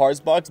up from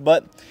parts box,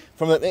 but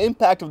from the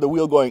impact of the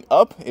wheel going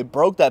up, it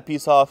broke that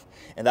piece off,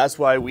 and that's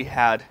why we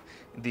had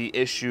the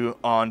issue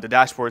on the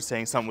dashboard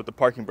saying something with the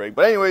parking brake.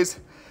 But anyways,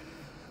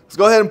 let's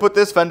go ahead and put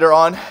this fender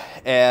on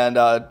and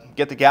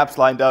get the gaps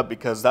lined up,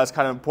 because that's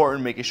kind of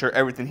important, making sure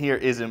everything here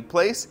is in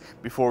place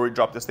before we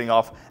drop this thing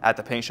off at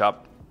the paint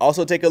shop.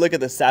 Also, take a look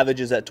at the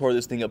savages that tore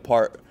this thing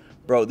apart.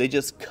 Bro, they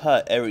just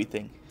cut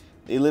everything.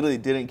 They literally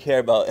didn't care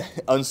about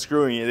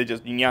unscrewing it. They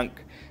just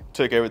yank,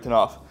 took everything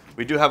off.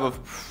 We do have a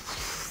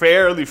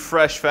fairly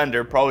fresh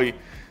fender, probably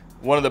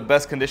one of the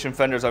best condition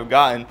fenders I've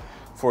gotten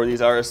for these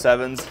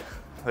RS7s.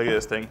 Look at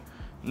this thing.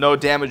 No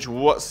damage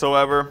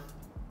whatsoever.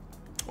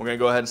 We're gonna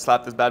go ahead and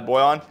slap this bad boy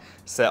on,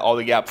 set all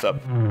the gaps up.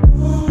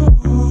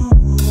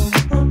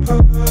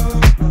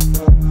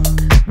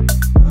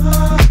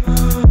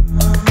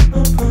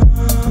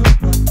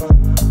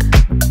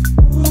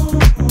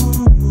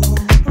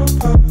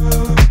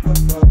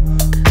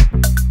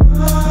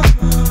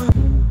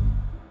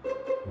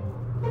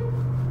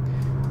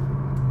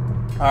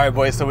 All right,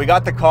 boys, so we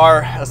got the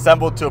car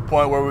assembled to a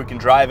point where we can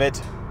drive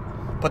it,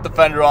 put the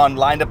fender on,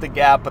 lined up the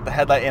gap, put the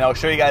headlight in. I'll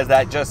show you guys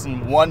that just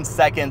in 1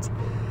 second.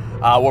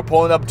 We're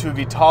pulling up to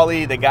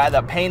Vitali, the guy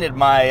that painted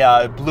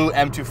my blue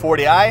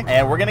M240i,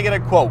 and we're gonna get a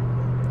quote.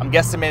 I'm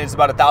guesstimating it's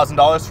about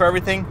 $1,000 for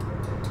everything.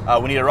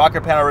 We need a rocker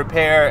panel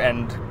repair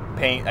and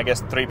paint, I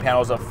guess, 3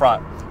 panels up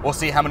front. We'll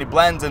see how many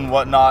blends and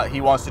whatnot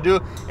he wants to do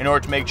in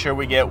order to make sure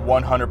we get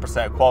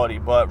 100% quality.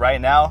 But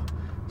right now,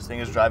 this thing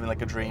is driving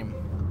like a dream.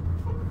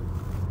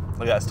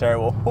 Look, that's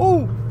terrible.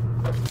 Woo!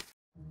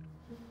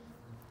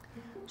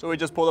 So we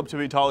just pulled up to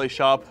Vitali's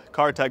shop,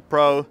 CarTech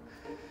Pro,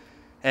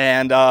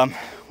 and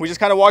we just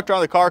kind of walked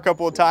around the car a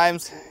couple of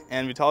times,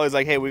 and Vitali's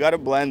like, hey, we got to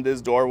blend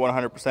this door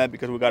 100%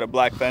 because we got a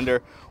black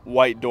fender,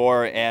 white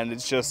door, and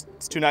it's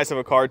too nice of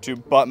a car to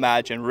butt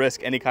match and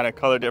risk any kind of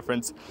color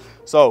difference.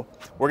 So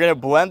we're going to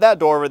blend that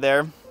door over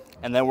there,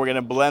 and then we're going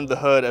to blend the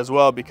hood as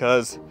well,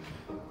 because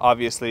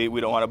obviously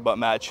we don't want to butt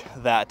match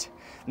that.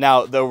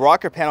 Now, the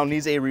rocker panel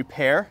needs a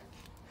repair.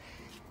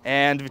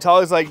 And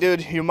Vitali's like,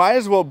 dude, you might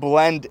as well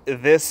blend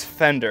this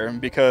fender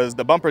because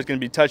the bumper is going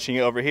to be touching it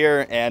over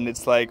here, and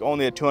it's like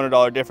only a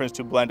 $200 difference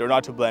to blend or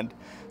not to blend.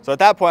 So at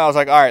that point I was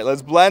like, all right,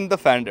 let's blend the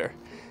fender.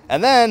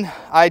 And then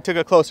I took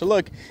a closer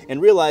look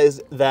and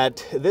realized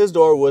that this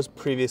door was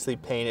previously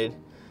painted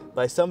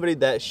by somebody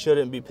that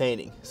shouldn't be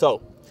painting.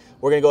 So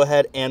we're going to go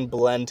ahead and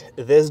blend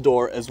this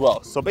door as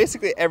well. So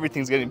basically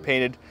everything's getting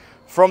painted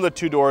from the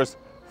 2 doors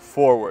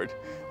forward,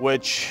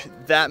 which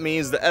that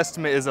means the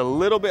estimate is a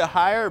little bit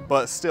higher,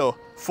 but still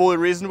fully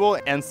reasonable.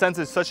 And since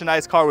it's such a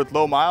nice car with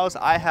low miles,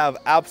 I have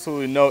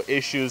absolutely no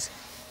issues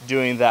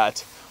doing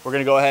that. We're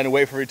gonna go ahead and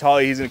wait for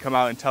Vitali. He's gonna come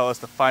out and tell us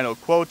the final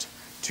quote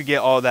to get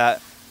all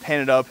that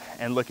painted up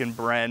and looking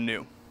brand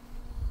new.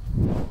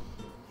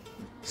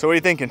 So what are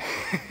you thinking?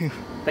 I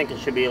think it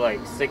should be like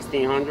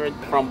 1,600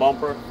 front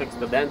bumper, fix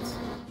the dents.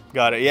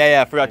 Got it.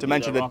 Yeah, I forgot to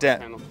mention the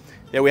dent. Panel.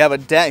 Yeah, we have a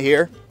dent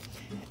here,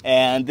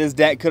 and this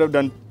dent could have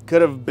been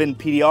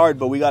PDR'd,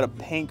 but we got a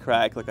paint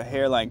crack, like a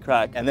hairline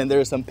crack, and then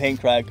there's some paint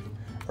crack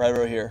right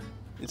over here.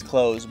 It's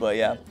closed, but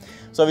yeah.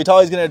 So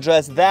Vitali's gonna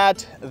address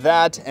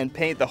that, and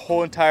paint the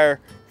whole entire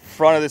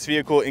front of this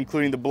vehicle,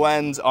 including the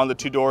blends on the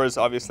 2 doors,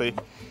 obviously,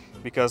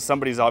 because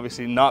somebody's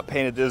obviously not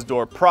painted this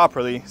door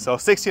properly. So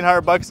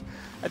 1,600 bucks,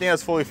 I think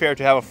that's fully fair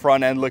to have a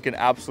front end looking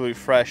absolutely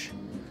fresh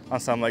on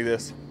something like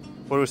this.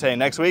 What are we saying,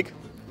 next week?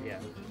 Yeah,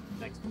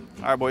 next week.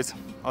 All right, boys,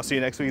 I'll see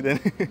you next week then.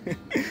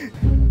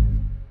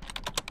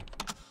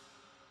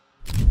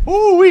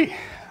 Ooh-wee.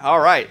 All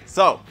right,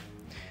 so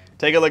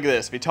take a look at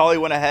this. Vitali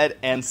went ahead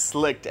and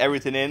slicked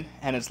everything in,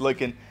 and it's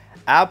looking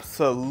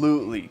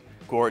absolutely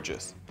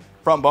gorgeous.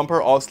 Front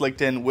bumper all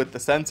slicked in with the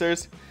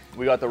sensors.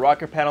 We got the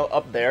rocker panel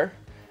up there.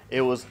 It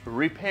was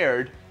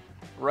repaired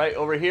right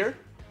over here.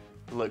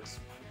 Looks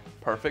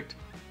perfect.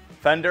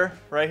 Fender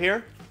right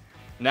here.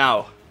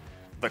 Now,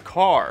 the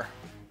car.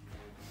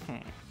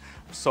 I'm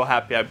so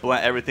happy I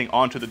blend everything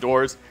onto the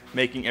doors,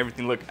 making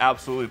everything look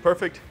absolutely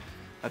perfect.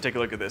 Now take a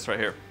look at this right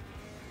here.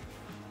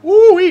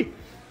 Woo-wee!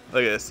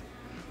 Look at this.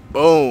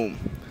 Boom.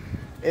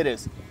 It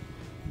is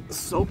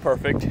so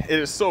perfect. It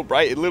is so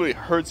bright. It literally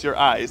hurts your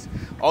eyes.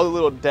 All the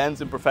little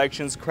dents,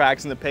 imperfections,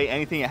 cracks in the paint,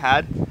 anything it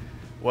had,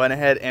 went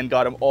ahead and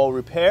got them all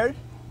repaired.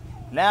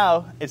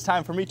 Now it's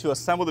time for me to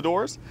assemble the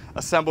doors,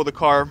 assemble the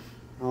car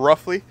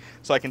roughly,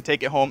 so I can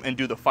take it home and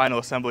do the final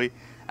assembly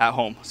at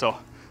home. So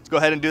let's go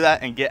ahead and do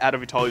that and get out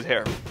of Vitali's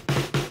hair.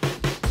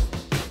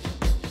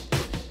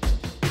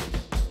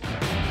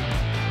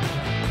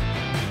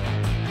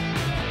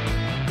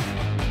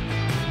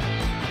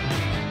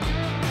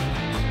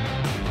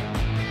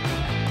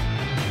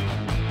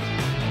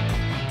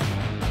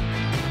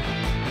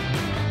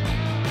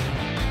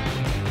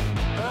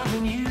 I've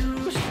been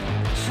used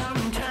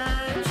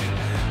sometimes.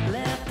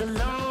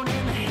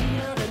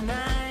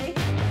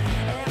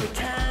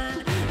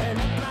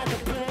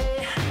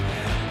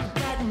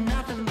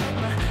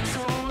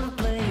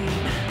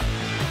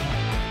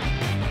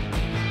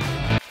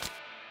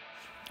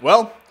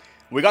 Well,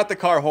 we got the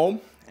car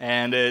home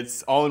and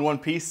it's all in one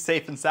piece,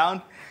 safe and sound.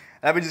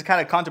 I've been just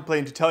kind of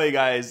contemplating to tell you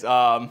guys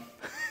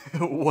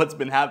what's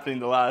been happening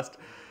the last,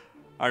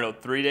 I don't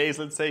know, 3 days,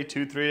 let's say,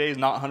 2-3 days,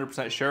 not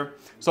 100% sure.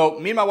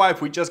 So me and my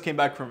wife, we just came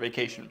back from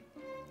vacation.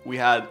 We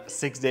had a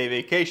 6-day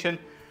vacation.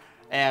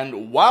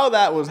 And while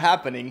that was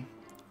happening,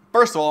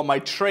 first of all, my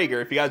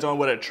Traeger, if you guys don't know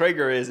what a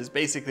Traeger is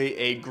basically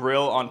a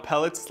grill on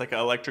pellets, like an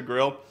electric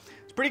grill.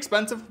 It's pretty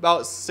expensive,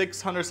 about $600,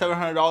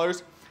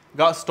 $700.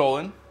 Got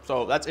stolen,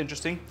 so that's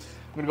interesting.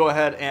 I'm gonna go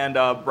ahead and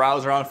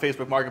browse around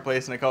Facebook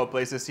Marketplace and a couple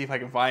places, see if I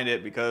can find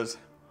it, because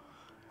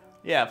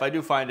yeah, if I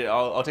do find it,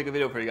 I'll take a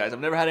video for you guys. I've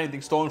never had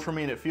anything stolen from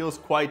me and it feels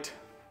quite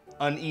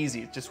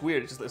uneasy. It's just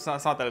weird. It's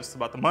not that it's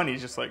about the money,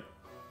 it's just like,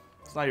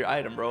 it's not your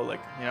item, bro,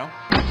 like, you know?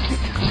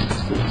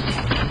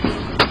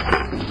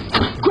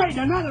 Great,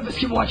 now none of us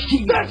can watch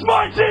TV. That's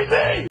my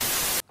TV!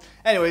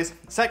 Anyways,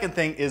 second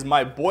thing is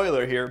my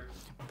boiler here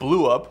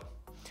blew up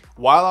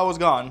while I was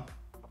gone,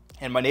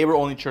 and my neighbor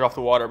only turned off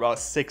the water about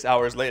 6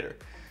 hours later.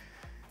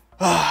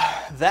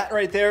 That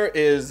right there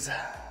is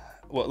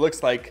what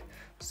looks like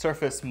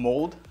surface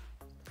mold.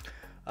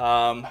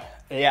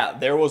 Yeah,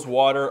 there was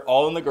water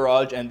all in the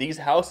garage, and these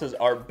houses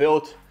are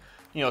built,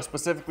 you know,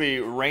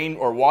 specifically rain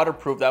or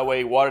waterproof. That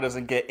way water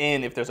doesn't get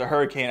in if there's a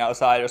hurricane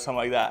outside or something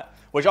like that,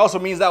 which also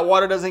means that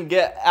water doesn't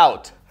get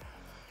out.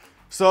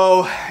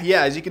 So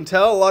yeah, as you can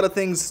tell, a lot of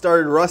things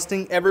started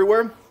rusting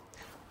everywhere.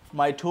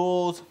 My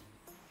tools,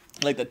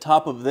 like the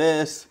top of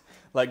this,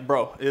 like,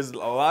 bro, there's a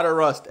lot of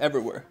rust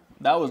everywhere.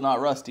 That was not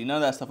rusty. None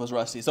of that stuff was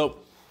rusty. So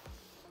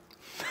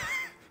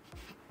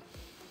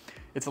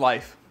it's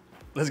life.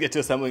 Let's get to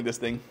assembling this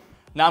thing.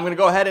 Now I'm gonna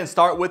go ahead and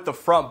start with the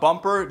front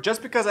bumper,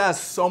 just because it has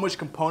so much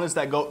components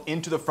that go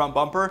into the front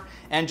bumper,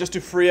 and just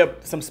to free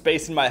up some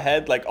space in my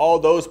head, like all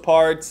those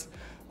parts,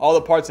 all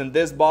the parts in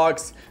this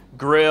box,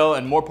 grill,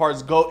 and more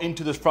parts go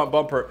into this front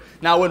bumper.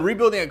 Now when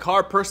rebuilding a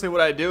car, personally what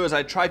I do is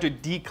I try to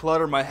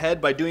declutter my head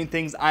by doing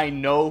things I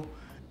know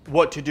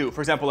what to do.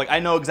 For example, like I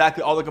know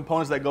exactly all the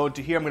components that go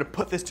into here. I'm gonna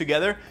put this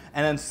together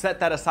and then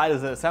set that aside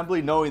as an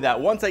assembly, knowing that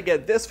once I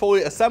get this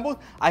fully assembled,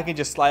 I can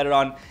just slide it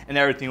on and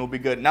everything will be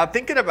good. Now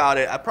thinking about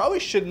it, I probably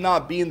should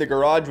not be in the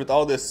garage with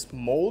all this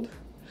mold.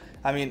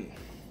 I mean,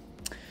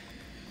 if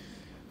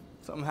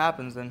something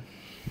happens then,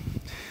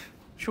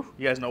 whew,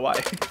 you guys know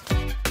why.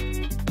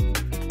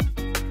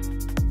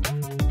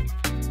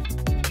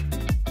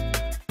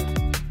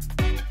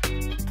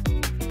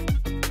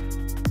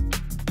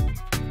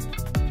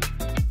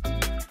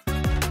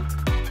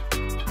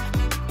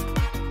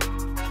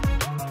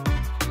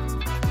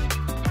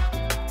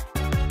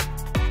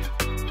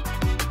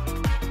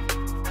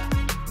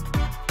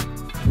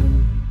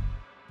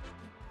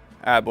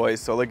 All right, boys,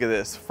 so look at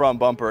this. Front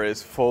bumper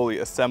is fully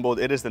assembled.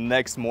 It is the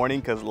next morning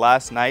because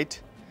last night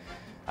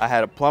I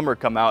had a plumber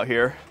come out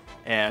here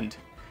and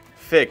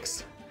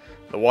fix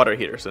the water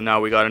heater. So now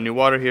we got a new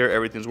water heater,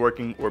 everything's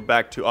working. We're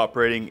back to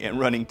operating and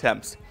running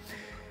temps.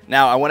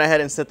 Now I went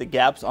ahead and set the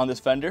gaps on this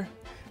fender.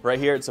 Right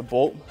here, it's a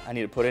bolt I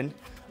need to put in,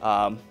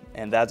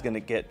 and that's gonna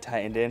get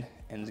tightened in,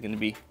 and it's gonna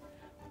be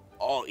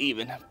all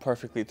even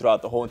perfectly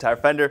throughout the whole entire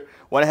fender.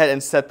 Went ahead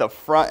and set the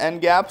front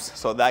end gaps,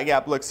 so that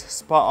gap looks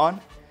spot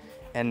on.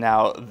 And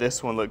now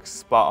this one looks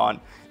spot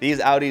on. These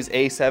Audis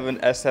A7,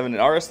 S7, and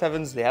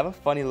RS7s, they have a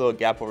funny little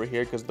gap over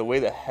here because the way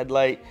the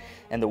headlight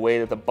and the way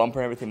that the bumper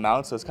and everything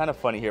mounts, so it's kind of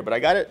funny here. But I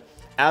got it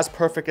as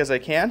perfect as I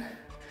can.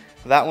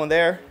 That one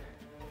there,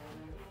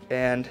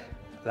 and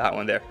that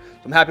one there.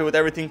 So I'm happy with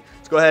everything.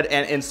 Let's go ahead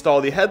and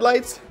install the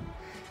headlights.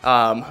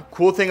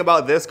 Cool thing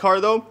about this car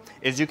though,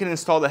 is you can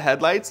install the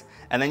headlights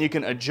and then you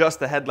can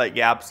adjust the headlight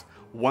gaps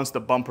once the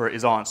bumper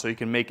is on. So you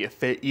can make it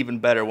fit even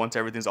better once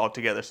everything's all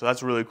together. So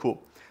that's really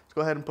cool. Let's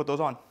go ahead and put those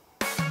on.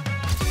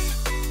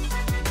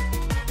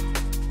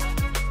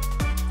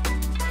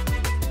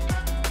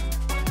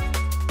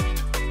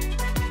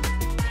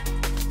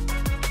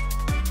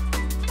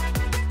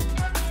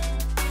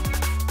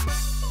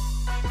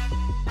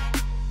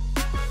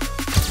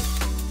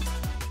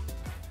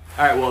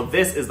 All right, well,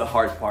 this is the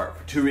hard part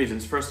for 2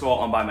 reasons. First of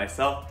all, I'm by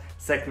myself.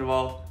 Second of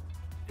all,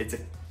 it's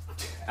an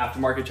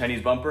aftermarket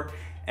Chinese bumper.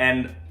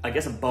 And I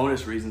guess a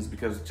bonus reason is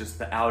because just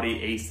the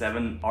Audi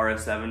A7,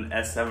 RS7,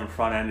 S7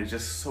 front end is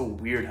just so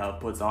weird how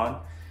it puts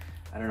on.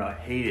 I don't know, I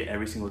hate it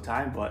every single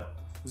time, but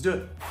let's do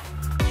it.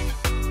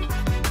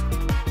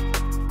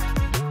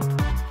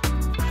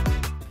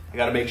 I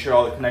gotta make sure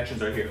all the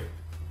connections are here.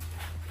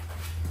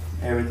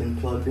 Everything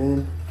plugged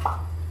in.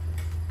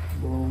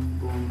 Boom,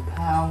 boom,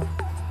 pow.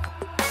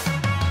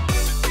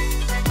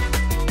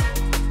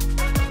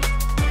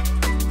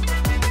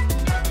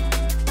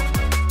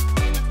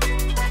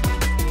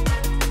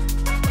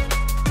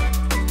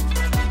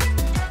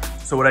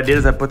 So what I did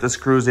is I put the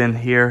screws in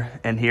here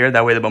and here,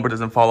 that way the bumper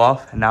doesn't fall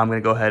off. And now I'm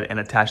gonna go ahead and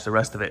attach the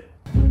rest of it.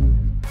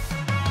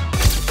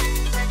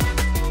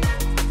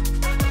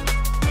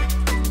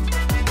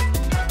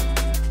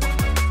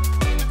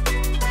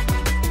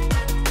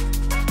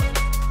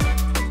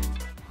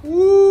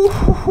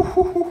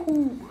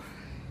 Woo!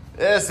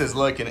 This is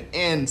looking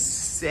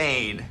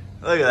insane.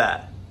 Look at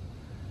that.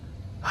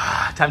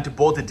 Time to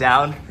bolt it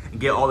down and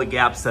get all the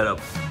gaps set up.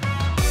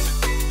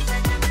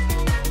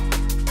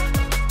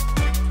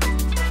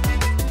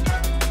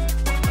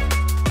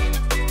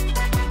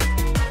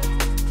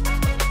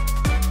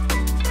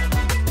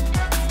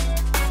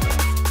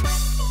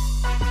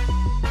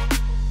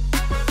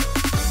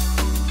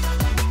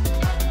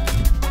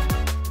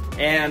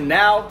 And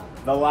now,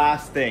 the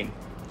last thing.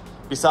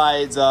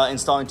 Besides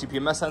installing two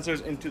PMS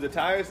sensors into the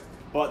tires,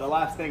 but the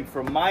last thing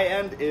from my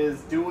end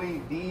is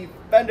doing the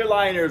fender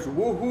liners.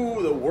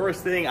 Woohoo, the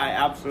worst thing I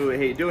absolutely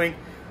hate doing.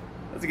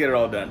 Let's get it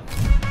all done.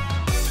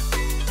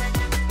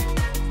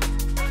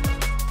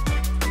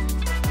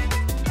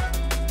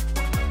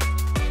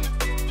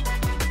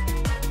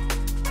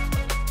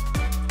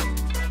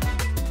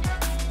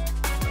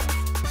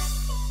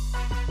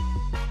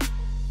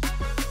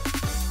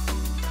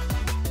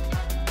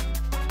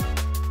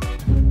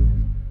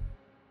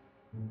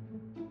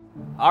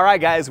 All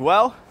right, guys,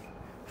 well,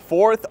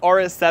 fourth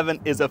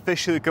RS7 is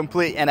officially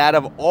complete, and out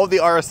of all the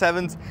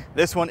RS7s,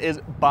 this one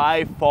is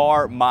by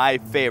far my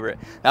favorite.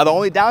 Now, the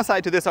only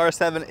downside to this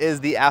RS7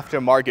 is the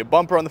aftermarket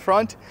bumper on the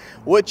front,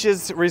 which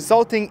is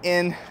resulting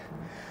in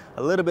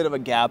a little bit of a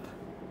gap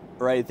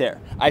right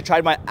there. I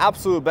tried my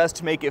absolute best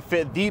to make it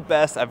fit the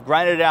best. I've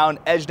grinded it down,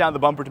 edged down the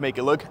bumper to make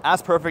it look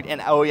as perfect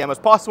and OEM as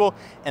possible,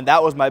 and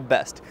that was my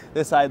best.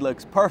 This side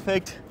looks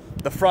perfect.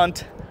 The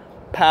front,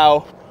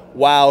 pow,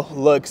 wow,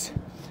 looks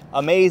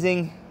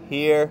amazing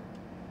here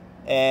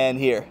and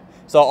here.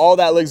 So all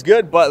that looks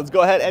good, but let's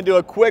go ahead and do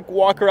a quick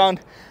walk around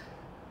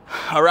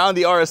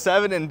the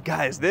RS7. And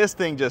guys, this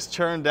thing just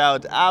turned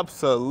out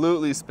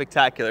absolutely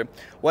spectacular.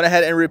 Went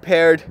ahead and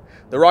repaired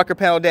the rocker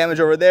panel damage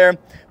over there,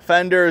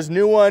 fenders,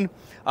 new one.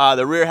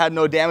 The rear had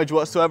no damage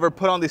whatsoever.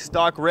 Put on the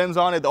stock rims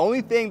on it. The only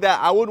thing that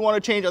I would want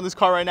to change on this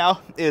car right now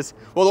is,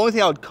 well, the only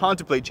thing I would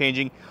contemplate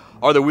changing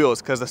are the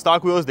wheels, because the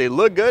stock wheels, they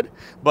look good,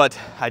 but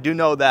I do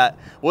know that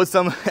with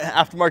some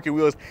aftermarket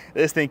wheels,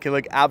 this thing can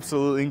look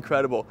absolutely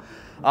incredible.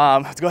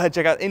 Let's go ahead and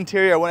check out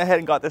interior. I went ahead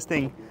and got this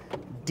thing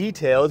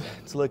detailed.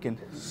 It's looking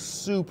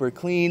super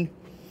clean.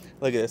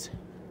 Look at this.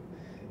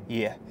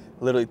 Yeah,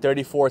 literally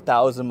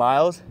 34,000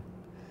 miles.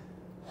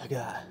 Look at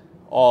that,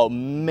 all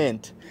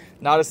mint.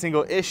 Not a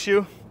single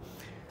issue.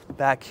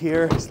 Back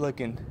here, it's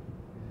looking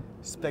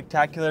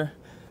spectacular.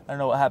 I don't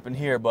know what happened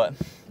here, but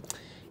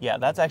yeah,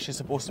 that's actually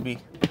supposed to be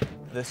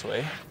this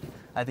way.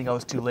 I think I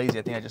was too lazy.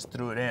 I think I just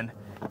threw it in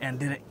and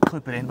didn't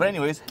clip it in. But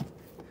anyways,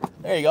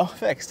 there you go,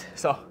 fixed.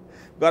 So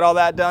got all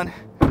that done.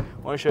 I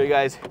want to show you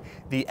guys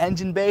the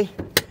engine bay,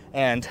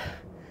 and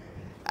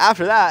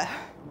after that,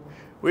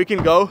 we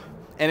can go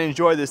and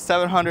enjoy this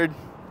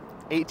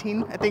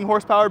 718, I think,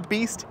 horsepower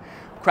beast.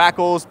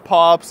 Crackles,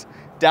 pops,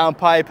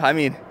 downpipe. I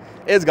mean,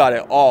 it's got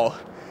it all.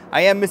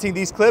 I am missing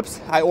these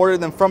clips. I ordered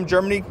them from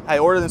Germany. I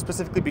ordered them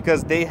specifically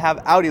because they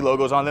have Audi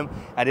logos on them.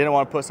 I didn't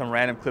want to put some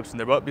random clips in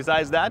there, but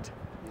besides that,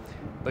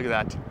 look at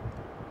that.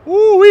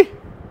 Woo-wee!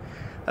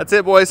 That's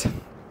it, boys.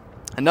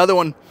 Another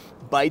one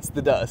bites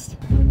the dust.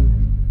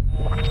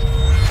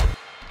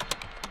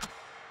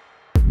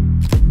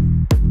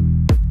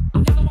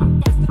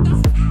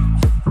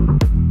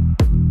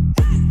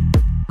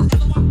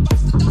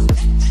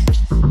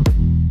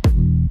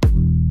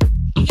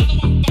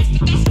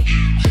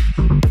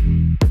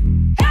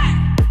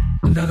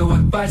 Another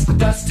one bites the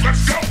dust.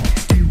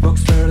 Two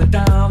walks further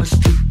down the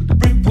street with the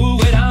brim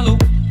pulled way down low.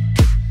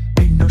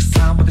 Ain't no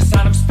sound but the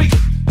sound of speed.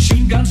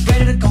 Machine guns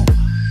ready to go.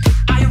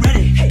 Are you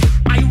ready? Hey,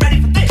 are you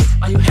ready for this?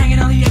 Are you hanging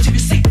on the edge of your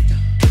seat?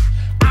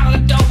 Out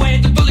of the doorway,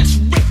 the bullets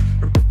rip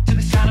to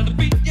the sound of the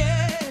beat.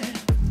 Yeah.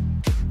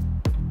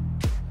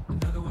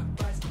 Another one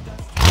bites the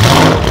dust.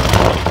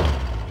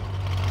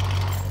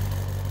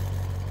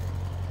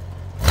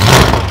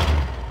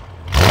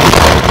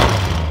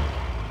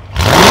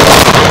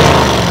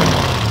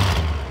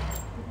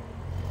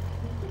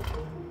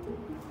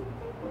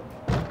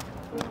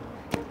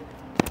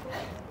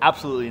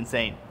 Absolutely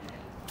insane.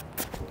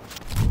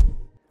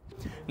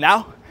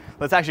 Now,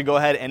 let's actually go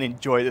ahead and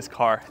enjoy this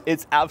car.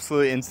 It's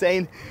absolutely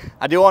insane.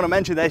 I do want to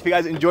mention that if you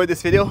guys enjoyed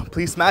this video,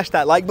 please smash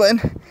that like button.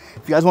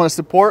 If you guys want to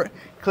support,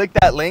 click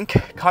that link,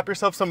 cop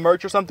yourself some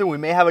merch or something. We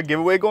may have a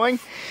giveaway going,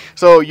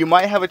 so you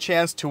might have a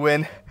chance to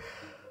win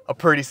a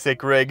pretty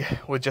sick rig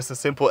with just a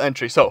simple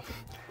entry. So,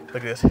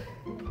 look at this.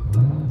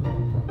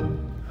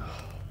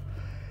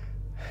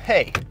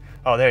 Hey,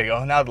 oh, there you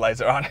go. Now the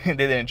lights are on. They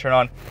didn't turn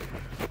on.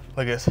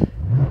 Look at this.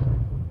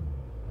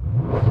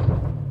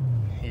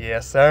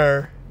 Yes,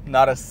 sir.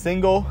 Not a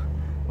single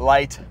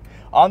light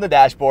on the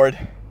dashboard.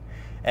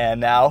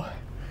 And now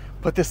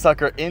put this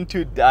sucker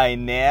into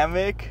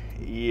dynamic.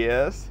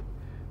 Yes,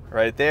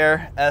 right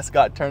there. S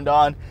got turned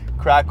on,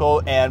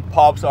 crackle and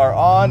pops are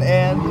on,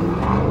 and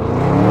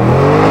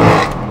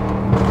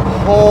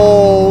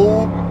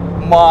oh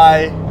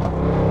my.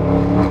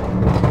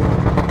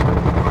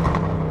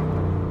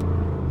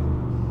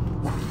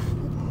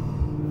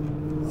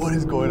 What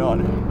is going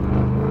on?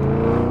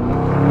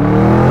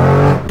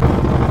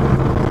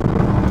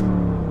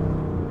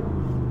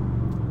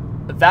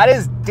 That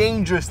is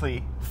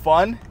dangerously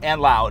fun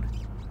and loud.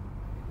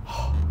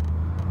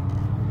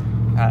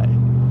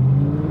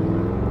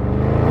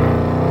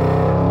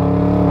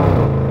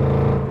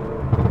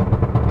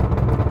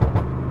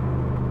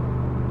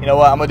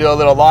 what, I'm gonna do a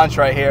little launch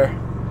right here.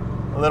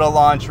 A little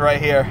launch right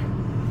here.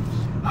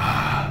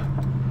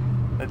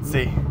 Let's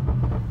see.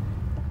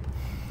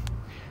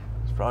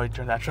 Let's probably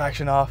turn that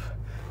traction off.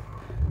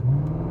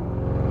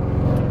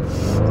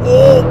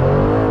 Oh!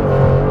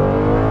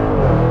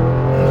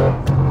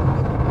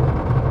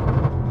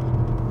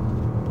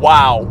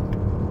 Wow.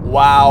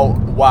 Wow,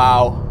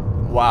 wow,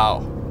 wow.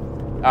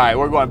 All right,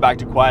 we're going back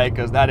to quiet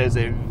because that is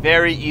a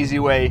very easy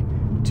way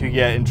to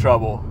get in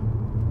trouble.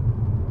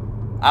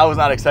 I was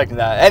not expecting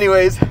that.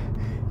 Anyways, if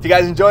you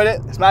guys enjoyed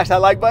it, smash that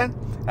like button,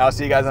 and I'll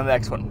see you guys on the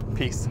next one.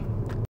 Peace.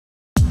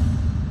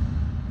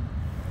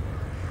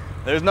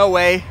 There's no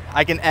way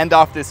I can end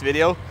off this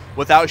video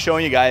without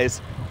showing you guys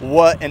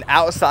what an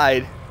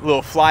outside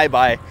little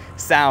flyby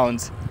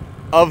sounds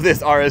of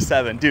this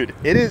RS7. Dude,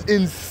 it is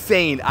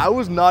insane. I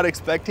was not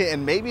expecting it,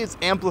 and maybe it's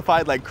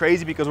amplified like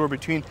crazy because we're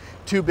between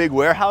two big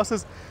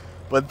warehouses,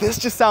 but this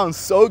just sounds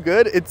so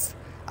good. It's,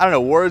 I don't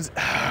know, words,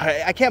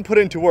 I can't put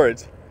it into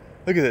words.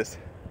 Look at this.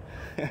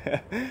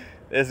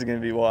 This is gonna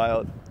be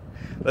wild.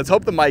 Let's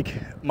hope the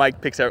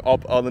mic picks up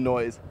all the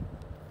noise.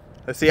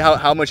 Let's see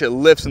how much it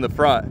lifts in the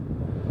front.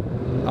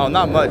 Oh,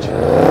 not much.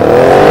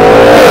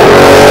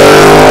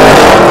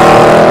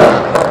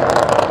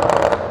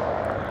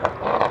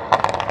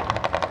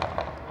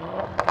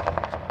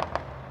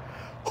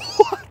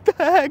 What the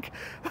heck?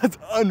 That's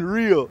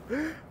unreal.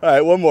 All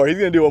right, one more. He's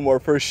gonna do one more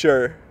for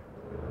sure.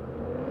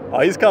 Oh,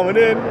 he's coming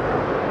in.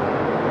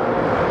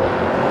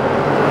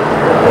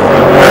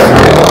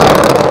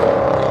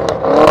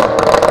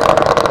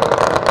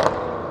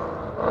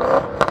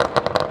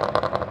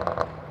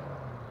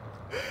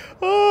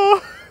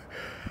 Oh.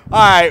 All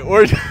right,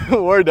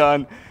 we're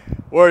done.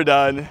 We're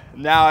done.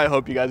 Now I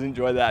hope you guys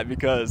enjoy that,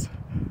 because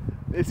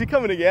is he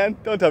coming again?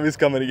 Don't tell me he's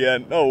coming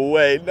again. No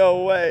way,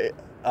 no way.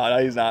 Oh,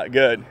 no, he's not.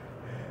 Good.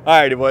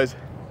 Alrighty, boys.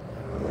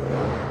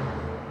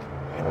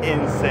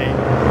 Insane.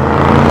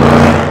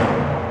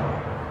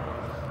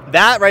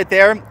 That right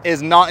there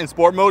is not in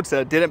sport mode, so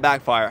it didn't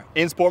backfire.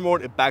 In sport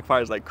mode, it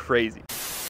backfires like crazy.